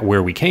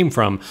where we came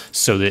from,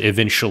 so that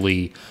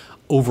eventually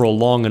over a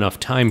long enough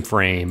time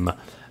frame,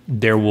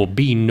 there will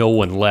be no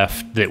one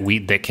left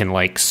that can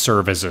like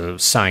serve as a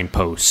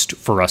signpost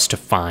for us to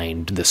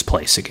find this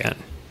place again.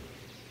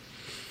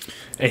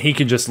 And he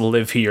can just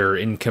live here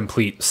in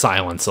complete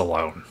silence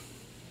alone.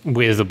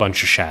 With a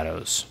bunch of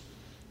shadows.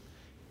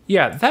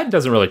 Yeah, that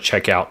doesn't really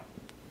check out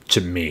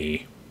to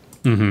me.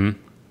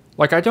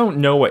 Like, I don't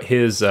know what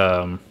his,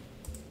 not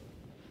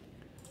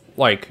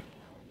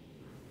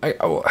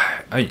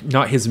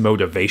his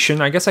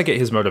motivation. I guess I get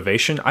his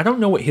motivation. I don't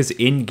know what his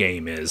end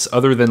game is,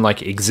 other than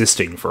like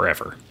existing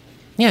forever.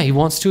 Yeah, he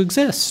wants to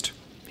exist.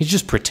 He's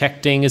just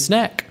protecting his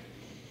neck.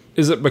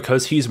 Is it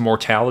because he's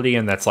mortality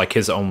and that's like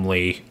his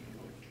only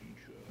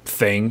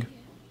thing?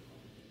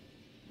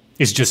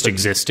 It's just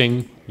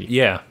existing.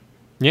 Yeah.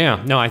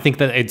 Yeah. No, I think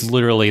that it's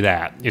literally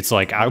that. It's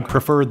like I would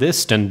prefer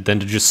this than to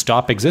just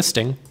stop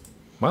existing.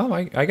 Well,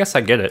 I guess I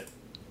get it.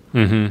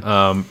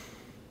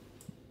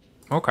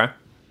 Okay.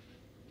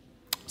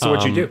 So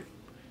what'd you do?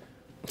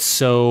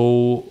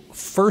 So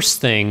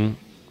first thing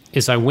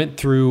is I went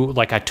through,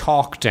 like I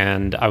talked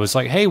and I was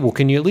like, hey, well,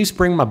 can you at least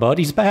bring my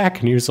buddies back?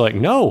 And he was like,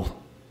 no,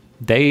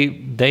 they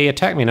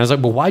attacked me. And I was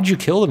like, well, why'd you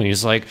kill them? And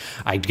he's like,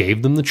 I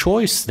gave them the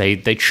choice. They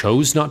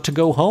chose not to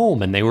go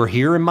home and they were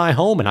here in my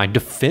home and I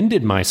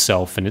defended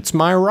myself and it's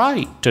my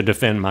right to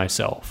defend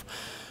myself.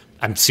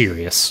 I'm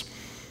serious.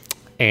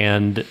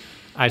 And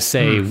I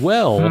say,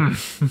 well,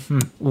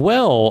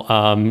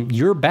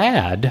 you're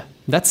bad.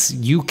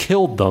 You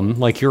killed them,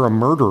 like you're a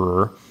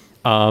murderer.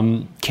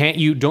 Don't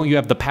you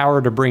have the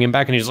power to bring him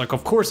back? And he's like,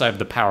 of course I have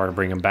the power to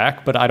bring him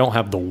back, but I don't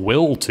have the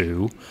will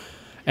to.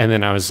 And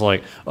then I was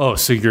like, oh,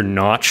 so you're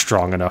not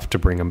strong enough to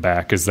bring him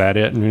back, is that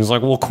it? And he was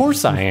like, well, of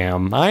course I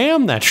am. I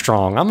am that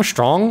strong. I'm a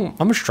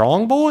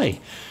strong boy.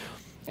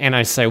 And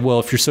I say, well,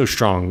 if you're so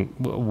strong,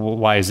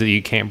 why is it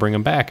you can't bring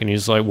him back? And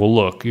he's like, well,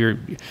 look, you're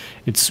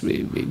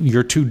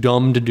too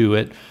dumb to do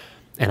it.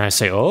 And I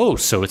say, oh,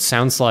 so it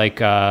sounds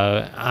like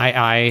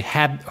I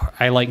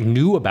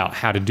knew about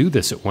how to do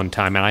this at one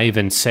time. And I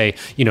even say,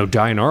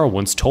 Dayanara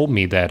once told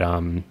me that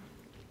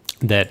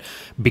that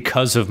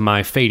because of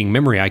my fading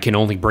memory, I can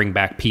only bring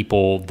back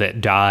people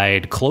that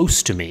died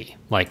close to me.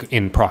 like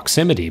in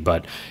proximity,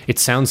 but it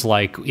sounds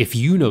like if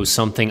you know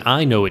something,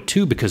 I know it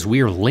too, because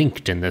we are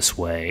linked in this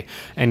way.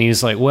 And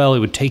he's like, well, it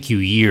would take you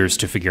years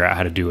to figure out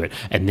how to do it.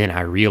 And then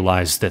I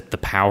realized that the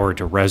power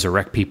to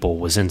resurrect people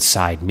was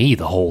inside me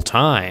the whole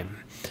time.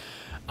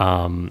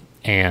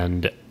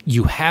 And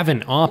you have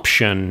an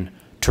option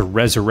to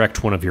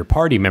resurrect one of your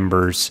party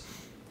members.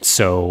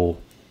 So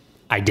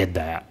I did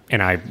that,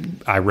 and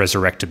I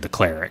resurrected the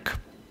cleric,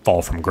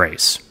 Fall from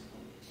Grace.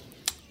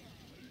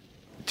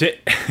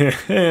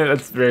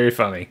 That's very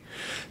funny.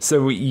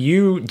 So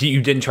you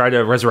didn't try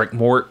to resurrect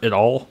Mort at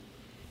all?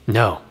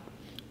 No.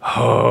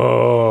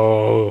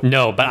 Oh.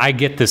 No, but I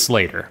get this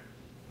later.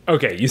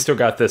 Okay, you still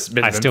got this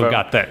bit of I still info?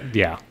 got that,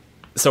 yeah.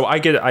 So I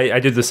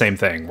did the same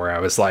thing where I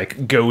was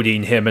like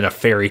goading him in a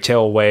fairy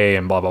tale way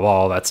and blah, blah, blah,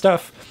 all that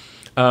stuff.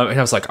 And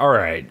I was like, all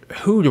right,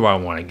 who do I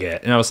want to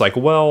get? And I was like,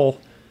 well,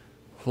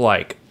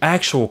 like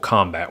actual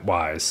combat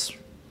wise,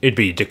 it'd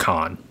be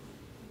Dakan,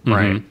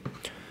 right?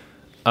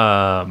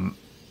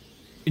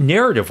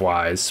 Narrative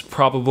wise,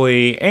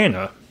 probably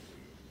Anna,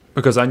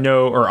 because I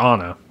know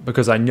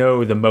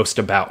the most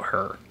about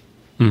her.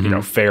 You know,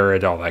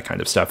 Farad, all that kind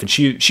of stuff. And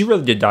she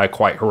really did die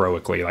quite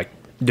heroically, like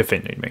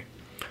defending me.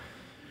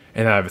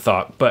 And I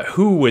thought, but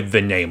who would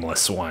the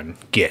nameless one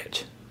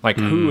get? Like,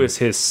 who is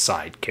his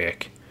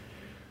sidekick?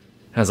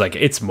 I was like,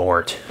 it's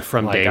Mort.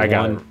 From like, day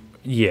one?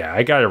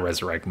 I gotta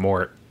resurrect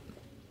Mort.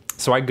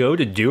 So I go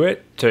to do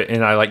it,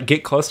 and I like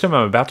get close to him.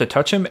 I'm about to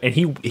touch him, and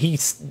he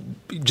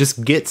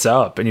just gets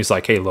up, and he's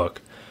like, hey, look,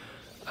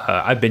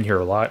 I've been here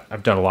a lot.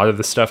 I've done a lot of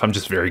this stuff. I'm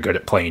just very good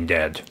at playing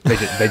dead.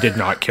 They did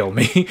not kill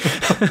me.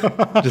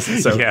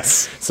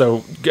 Yes.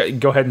 So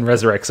go ahead and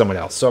resurrect someone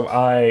else. So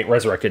I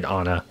resurrected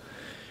Anna.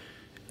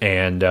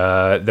 And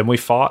then we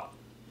fought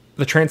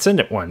the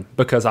Transcendent one,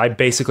 because I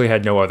basically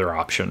had no other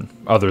option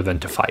other than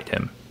to fight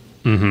him.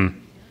 Mm-hmm.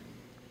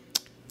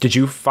 Did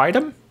you fight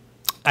him?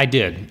 I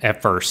did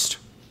at first.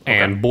 Okay.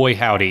 And boy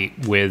howdy,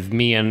 with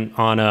me and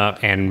Anna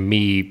and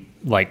me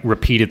like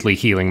repeatedly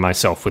healing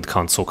myself with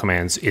console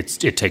commands,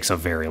 it takes a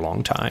very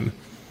long time.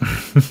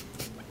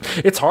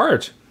 It's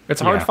hard.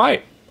 It's a hard Yeah.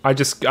 fight. I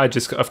just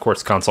of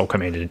course console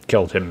commanded and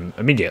killed him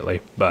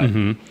immediately. But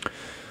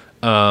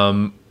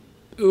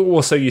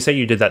well, so you say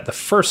you did that the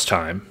first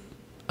time.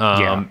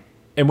 Yeah.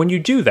 And when you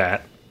do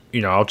that,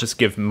 you know, I'll just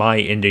give my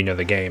ending of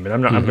the game, and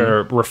I'm going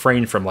to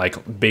refrain from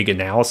like big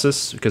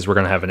analysis, because we're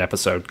going to have an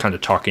episode kind of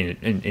talking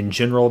in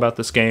general about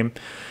this game.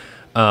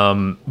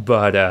 But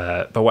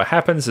what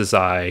happens is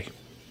I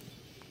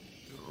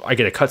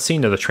get a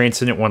cutscene of the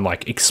Transcendent one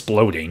like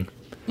exploding.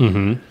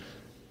 The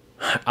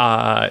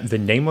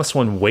Nameless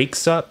one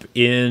wakes up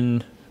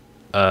in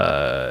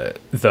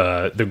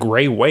the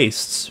Grey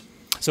Wastes.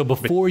 So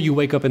before you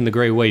wake up in the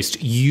Grey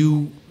Waste,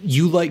 you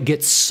like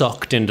get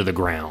sucked into the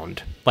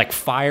ground. Like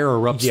fire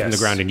erupts from the Yes.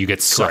 ground and you get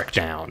sucked Correct.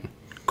 down.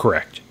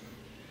 Correct.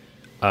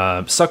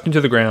 Sucked into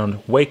the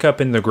ground, wake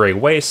up in the Grey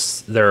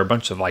Wastes. There are a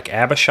bunch of like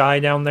Abishai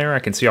down there. I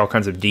can see all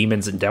kinds of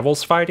demons and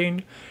devils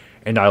fighting.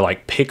 And I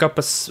like pick up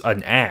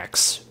an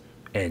axe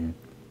and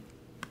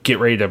get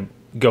ready to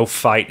go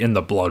fight in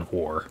the Blood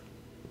War.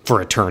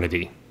 For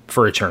eternity.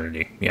 For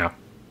eternity, yeah.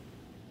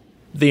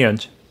 The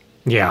end.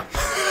 Yeah.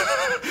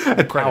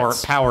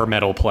 Credits. Power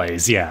metal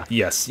plays, yeah.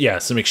 Yes,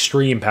 some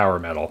extreme power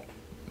metal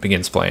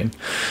begins playing.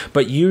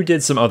 But you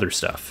did some other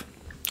stuff.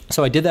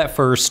 So I did that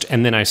first,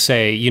 and then I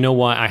say, you know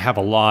what, I have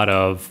a lot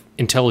of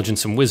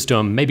intelligence and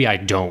wisdom. Maybe I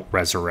don't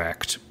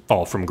resurrect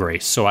Fall from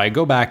Grace. So I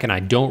go back and I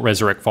don't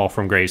resurrect Fall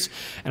from Grace,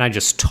 and I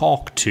just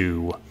talk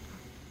to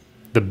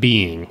the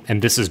being,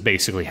 and this is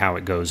basically how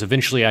it goes.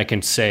 Eventually I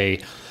can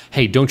say,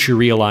 hey, don't you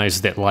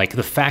realize that like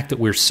the fact that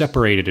we're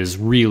separated is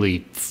really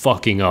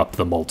fucking up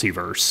the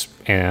multiverse?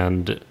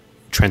 And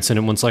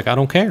Transcendent One's like, I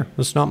don't care.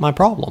 That's not my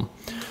problem.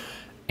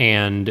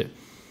 And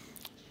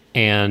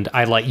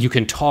I like, you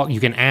can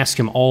ask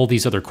him all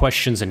these other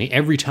questions, and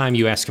every time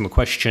you ask him a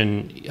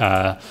question,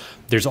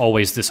 there's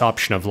always this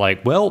option of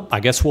like, well, I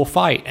guess we'll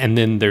fight. And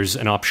then there's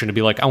an option to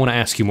be like, I want to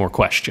ask you more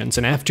questions.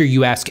 And after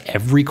you ask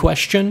every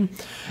question,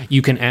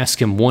 you can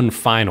ask him one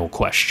final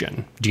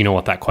question. Do you know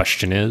what that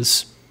question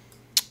is?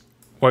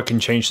 What can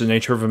change the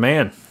nature of a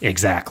man?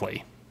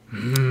 Exactly.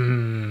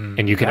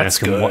 And you can that's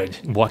ask him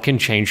good. what can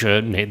change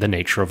the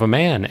nature of a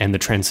man. And the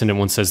Transcendent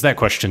One says, that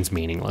question's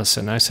meaningless.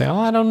 And I say, oh,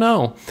 I don't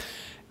know.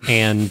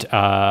 And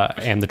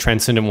the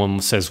Transcendent One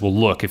says, well,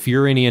 look, if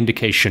you're any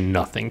indication,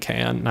 nothing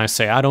can. And I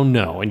say, I don't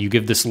know. And you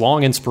give this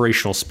long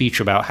inspirational speech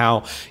about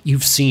how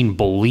you've seen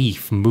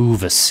belief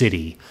move a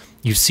city.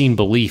 You've seen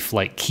belief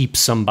like keep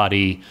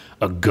somebody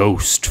a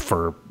ghost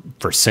for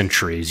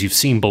centuries. You've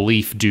seen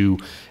belief do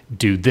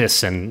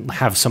this and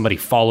have somebody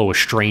follow a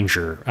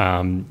stranger,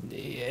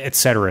 et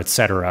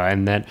cetera,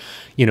 and that,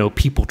 you know,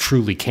 people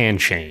truly can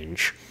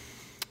change.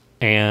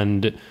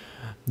 And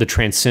the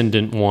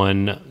Transcendent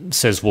One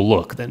says, well,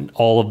 look, then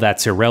all of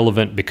that's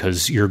irrelevant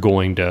because you're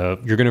going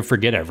to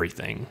forget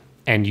everything.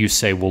 And you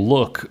say, well,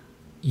 look,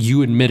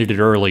 you admitted it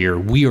earlier,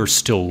 we are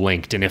still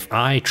linked, and if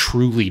I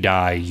truly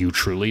die, you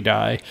truly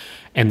die.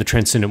 And the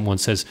Transcendent One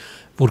says,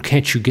 well,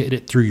 can't you get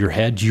it through your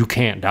head? You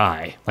can't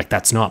die. Like,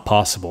 that's not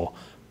possible.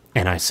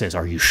 And I says,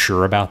 are you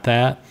sure about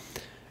that?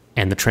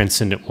 And the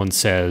Transcendent One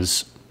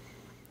says,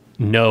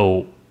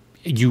 no,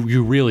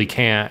 you really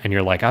can't. And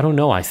you're like, I don't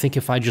know. I think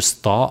if I just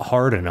thought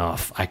hard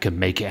enough, I could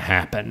make it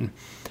happen.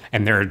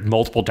 And there are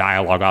multiple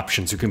dialogue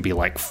options. You can be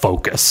like,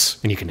 focus.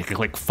 And you can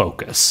click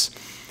focus.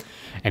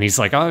 And he's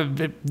like, oh,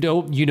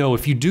 no,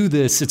 if you do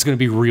this, it's going to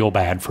be real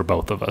bad for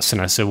both of us.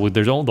 And I said, well,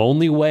 the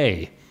only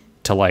way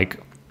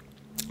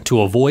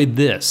to avoid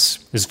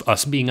this is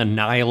us being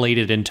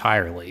annihilated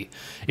entirely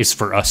is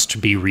for us to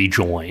be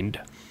rejoined.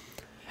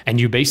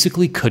 And you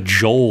basically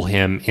cajole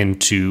him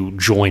into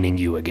joining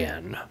you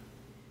again.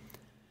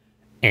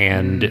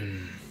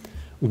 And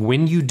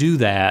when you do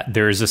that,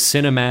 there's a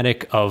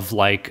cinematic of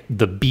like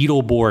the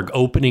Beetleborg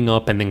opening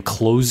up and then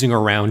closing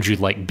around you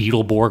like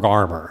Beetleborg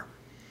armor.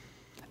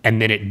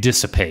 And then it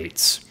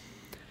dissipates.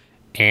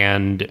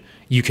 And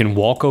you can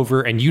walk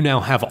over, and you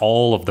now have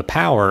all of the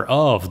power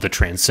of the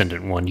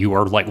Transcendent One. You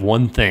are like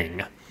one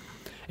thing.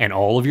 And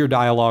all of your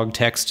dialogue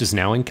text is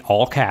now in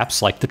all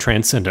caps, like the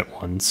Transcendent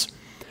Ones.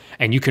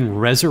 And you can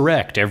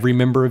resurrect every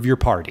member of your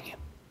party.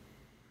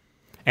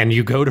 And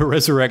you go to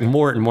resurrect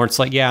Mort, and Mort's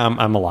like, yeah,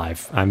 I'm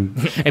alive.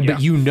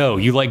 But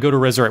you like go to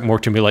resurrect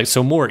Mort and be like,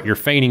 so Mort, you're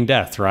feigning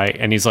death, right?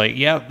 And he's like,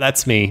 yeah,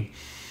 that's me.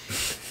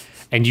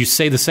 And you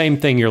say the same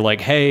thing. You're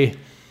like, hey,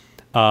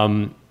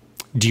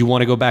 do you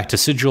want to go back to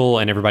Sigil?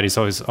 And everybody's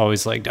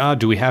always like,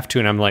 do we have to?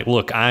 And I'm like,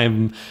 look, I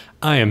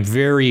am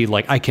very,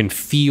 like, I can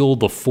feel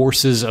the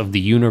forces of the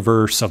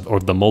universe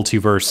or the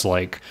multiverse,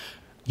 like,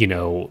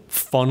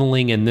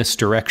 funneling in this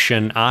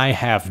direction. I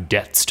have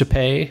debts to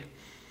pay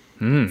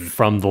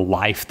from the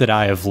life that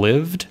I have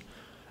lived.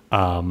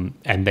 And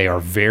they are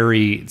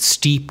very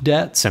steep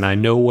debts, and I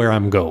know where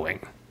I'm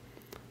going.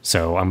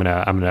 So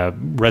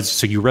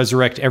so you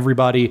resurrect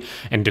everybody,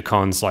 and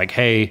Dakon's like,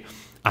 hey,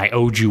 I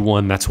owed you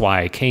one. That's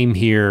why I came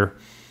here.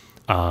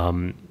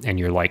 And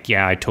you're like,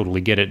 yeah, I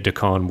totally get it,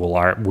 Dakon.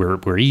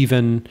 We're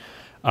even.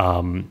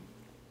 Anna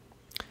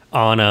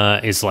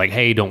is like,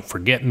 hey, don't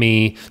forget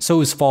me.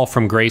 So is Fall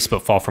from Grace,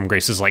 but Fall from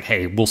Grace is like,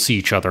 hey, we'll see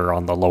each other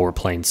on the lower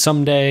plane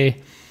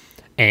someday.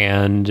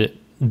 And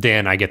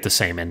then I get the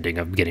same ending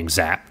of getting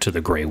zapped to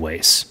the Grey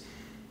Wastes.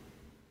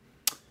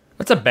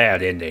 That's a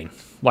bad ending.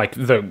 Like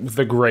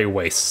the Grey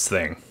Wastes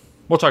thing.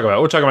 We'll talk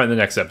about it in the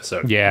next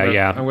episode.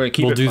 Yeah. I'm going to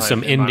keep we'll do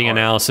some ending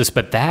analysis,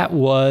 but that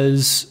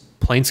was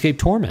Planescape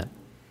Torment.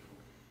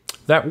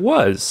 That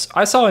was.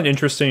 I saw an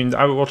interesting...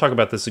 we'll talk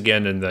about this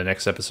again in the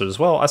next episode as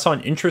well. I saw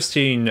an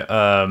interesting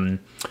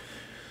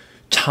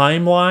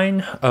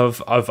timeline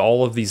of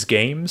all of these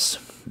games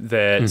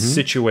that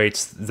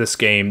situates this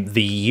game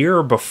the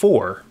year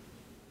before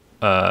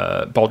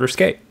Baldur's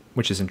Gate,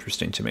 which is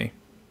interesting to me.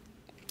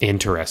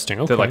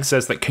 Interesting. Okay. That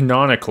says that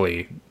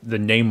canonically, the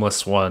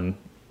Nameless One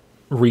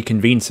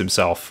reconvenes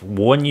himself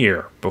 1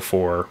 year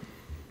before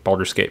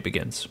Baldur's Gate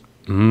begins.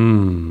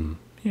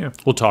 Yeah.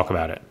 We'll talk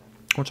about it.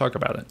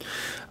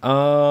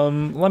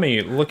 Let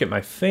me look at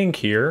my thing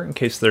here in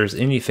case there's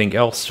anything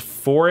else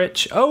for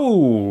it.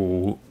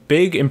 Oh,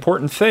 big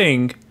important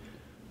thing.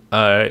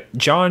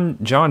 John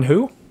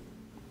who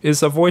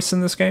is a voice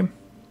in this game?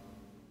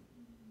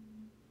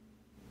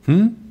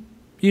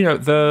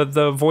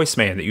 The voice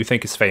man that you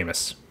think is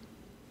famous.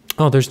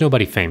 Oh, there's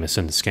nobody famous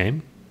in this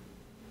game.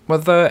 Well,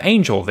 the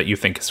angel that you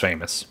think is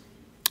famous.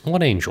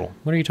 What angel?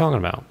 What are you talking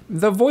about?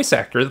 The voice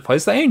actor that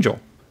plays the angel.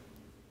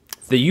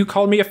 That you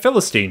called me a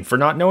Philistine for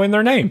not knowing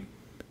their name.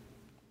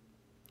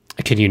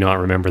 Can you not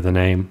remember the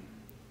name?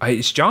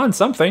 It's John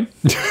something.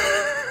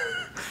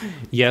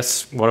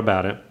 Yes, what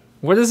about it?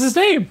 What is his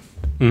name?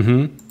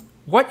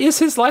 What is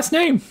his last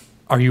name?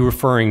 Are you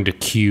referring to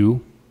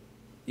Q?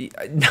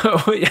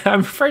 No, I'm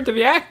referring to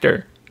the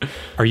actor.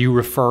 Are you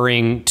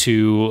referring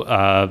to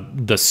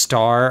the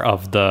star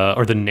of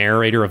the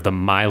narrator of the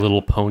My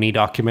Little Pony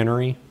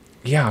documentary?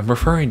 Yeah, I'm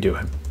referring to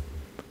him.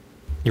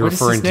 You're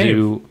referring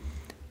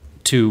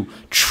to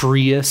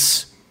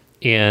Trius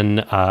in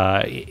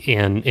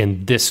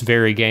this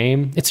very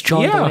game? It's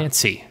John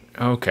Delancey.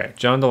 Okay,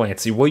 John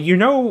Delancey. Well, you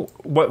know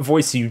what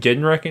voice you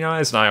didn't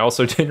recognize, and I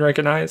also didn't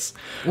recognize?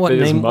 What that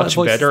name? Is much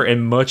better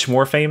and much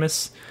more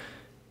famous?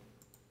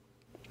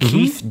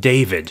 Keith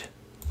David.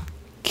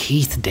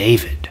 Keith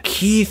David.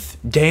 Keith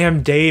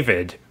damn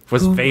David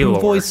was Valor.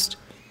 Who voiced?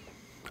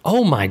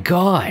 Oh my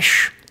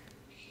gosh.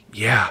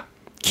 Yeah.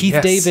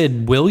 Keith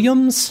David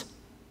Williams?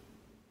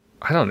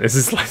 I don't know. Is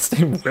his last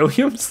name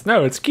Williams?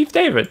 No, it's Keith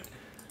David.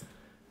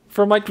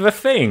 From The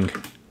Thing.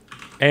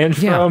 And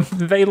from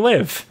They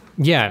Live.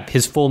 Yeah,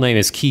 his full name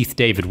is Keith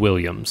David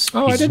Williams.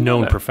 Oh, He's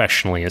known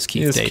professionally as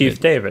Keith David. Keith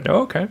David.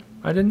 Oh, okay.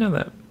 I didn't know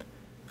that.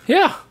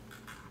 Yeah.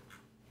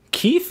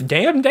 Keith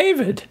damn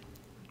David.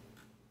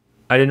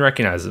 I didn't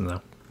recognize him,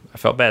 though. I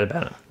felt bad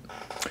about it.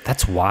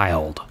 That's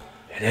wild.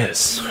 It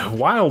is.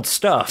 Wild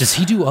stuff. Does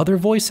he do other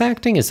voice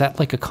acting? Is that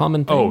like a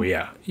common thing? Oh,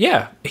 yeah.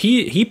 Yeah.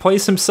 He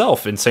plays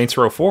himself in Saints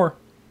Row 4.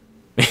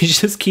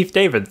 He's just Keith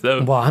David, the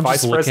I'm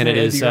Vice just looking President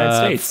at his of the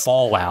United States.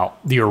 Fallout,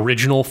 the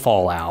original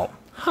Fallout.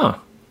 Huh.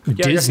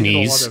 Yeah,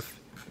 Disney's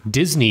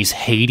Disney's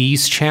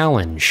Hades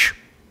Challenge.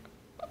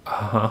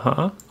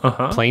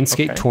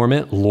 Planescape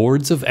Torment,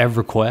 Lords of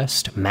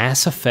EverQuest,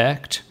 Mass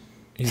Effect,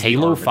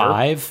 Halo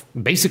 5,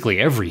 basically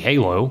every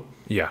Halo.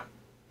 Yeah.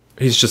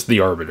 He's just the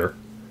Arbiter.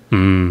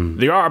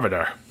 The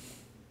Arbiter.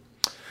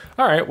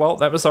 All right, well,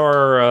 that was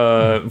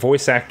our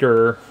voice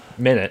actor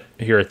minute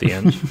here at the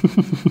end.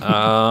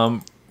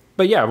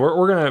 But yeah,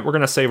 we're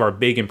gonna save our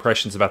big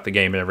impressions about the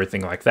game and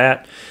everything like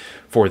that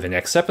for the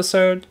next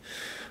episode.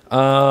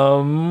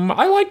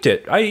 I liked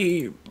it.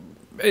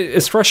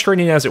 As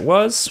frustrating as it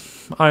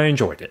was, I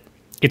enjoyed it.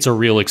 It's a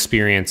real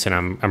experience, and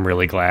I'm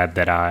really glad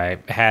that I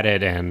had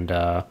it. And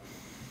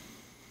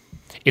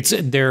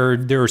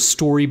there are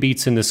story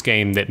beats in this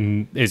game that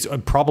is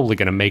probably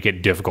going to make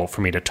it difficult for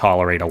me to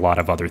tolerate a lot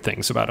of other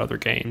things about other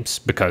games,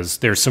 because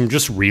there's some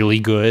really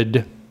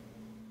good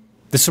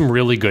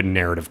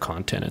narrative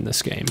content in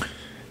this game.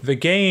 The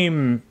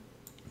game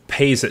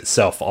pays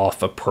itself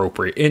off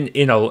appropriate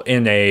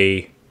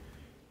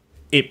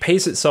it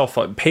pays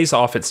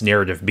off its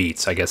narrative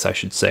beats, I guess I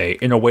should say,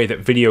 in a way that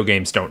video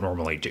games don't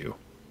normally do.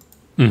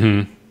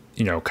 Mm-hmm.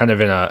 You know, kind of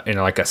in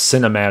like a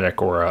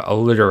cinematic or a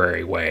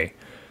literary way.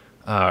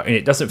 And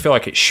it doesn't feel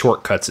like it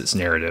shortcuts its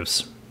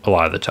narratives a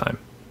lot of the time,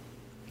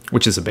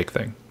 which is a big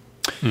thing.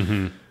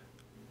 Mm-hmm.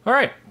 All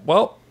right.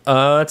 Well,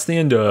 that's the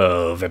end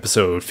of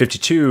episode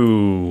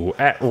 52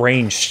 at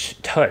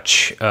Ranged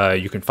Touch.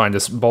 You can find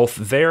us both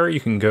there. You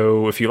can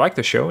go, if you like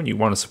the show and you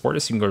want to support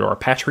us, you can go to our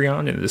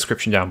Patreon in the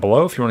description down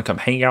below if you want to come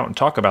hang out and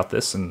talk about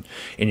this and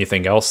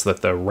anything else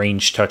that the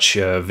Ranged Touch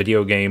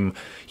video game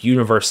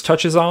universe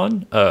touches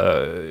on.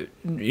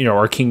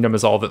 Our kingdom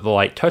is all that the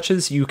light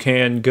touches. You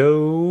can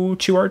go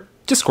to our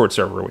Discord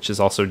server, which is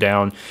also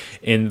down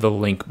in the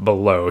link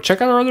below.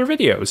 Check out our other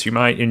videos. You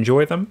might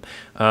enjoy them.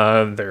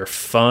 They're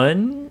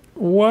fun.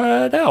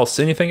 What else?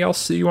 Anything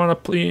you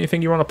want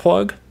to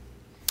plug?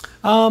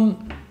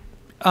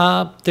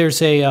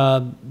 There's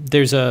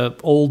a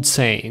old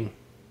saying,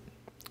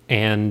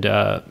 and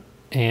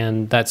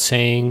that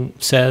saying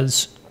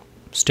says,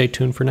 "Stay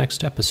tuned for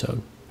next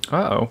episode."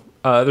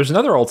 There's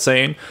another old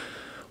saying: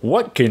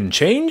 "What can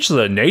change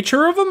the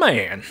nature of a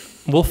man?"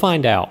 We'll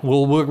find out.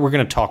 We're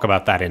going to talk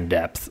about that in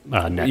depth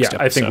next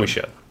episode. I think we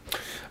should.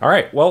 All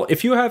right. Well,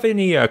 if you have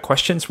any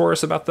questions for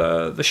us about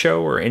the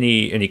show, or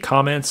any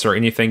comments or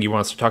anything you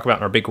want us to talk about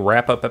in our big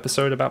wrap-up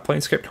episode about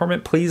Planescape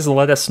Torment, please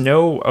let us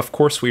know. Of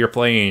course, we are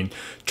playing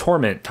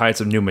Torment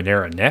Tides of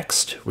Numenera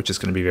next, which is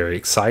going to be very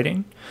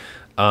exciting.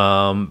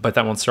 But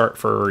that won't start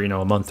for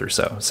a month or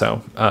so.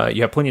 So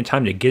you have plenty of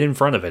time to get in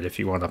front of it if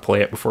you want to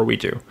play it before we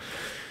do.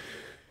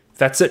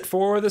 That's it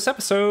for this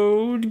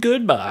episode.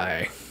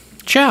 Goodbye.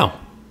 Ciao.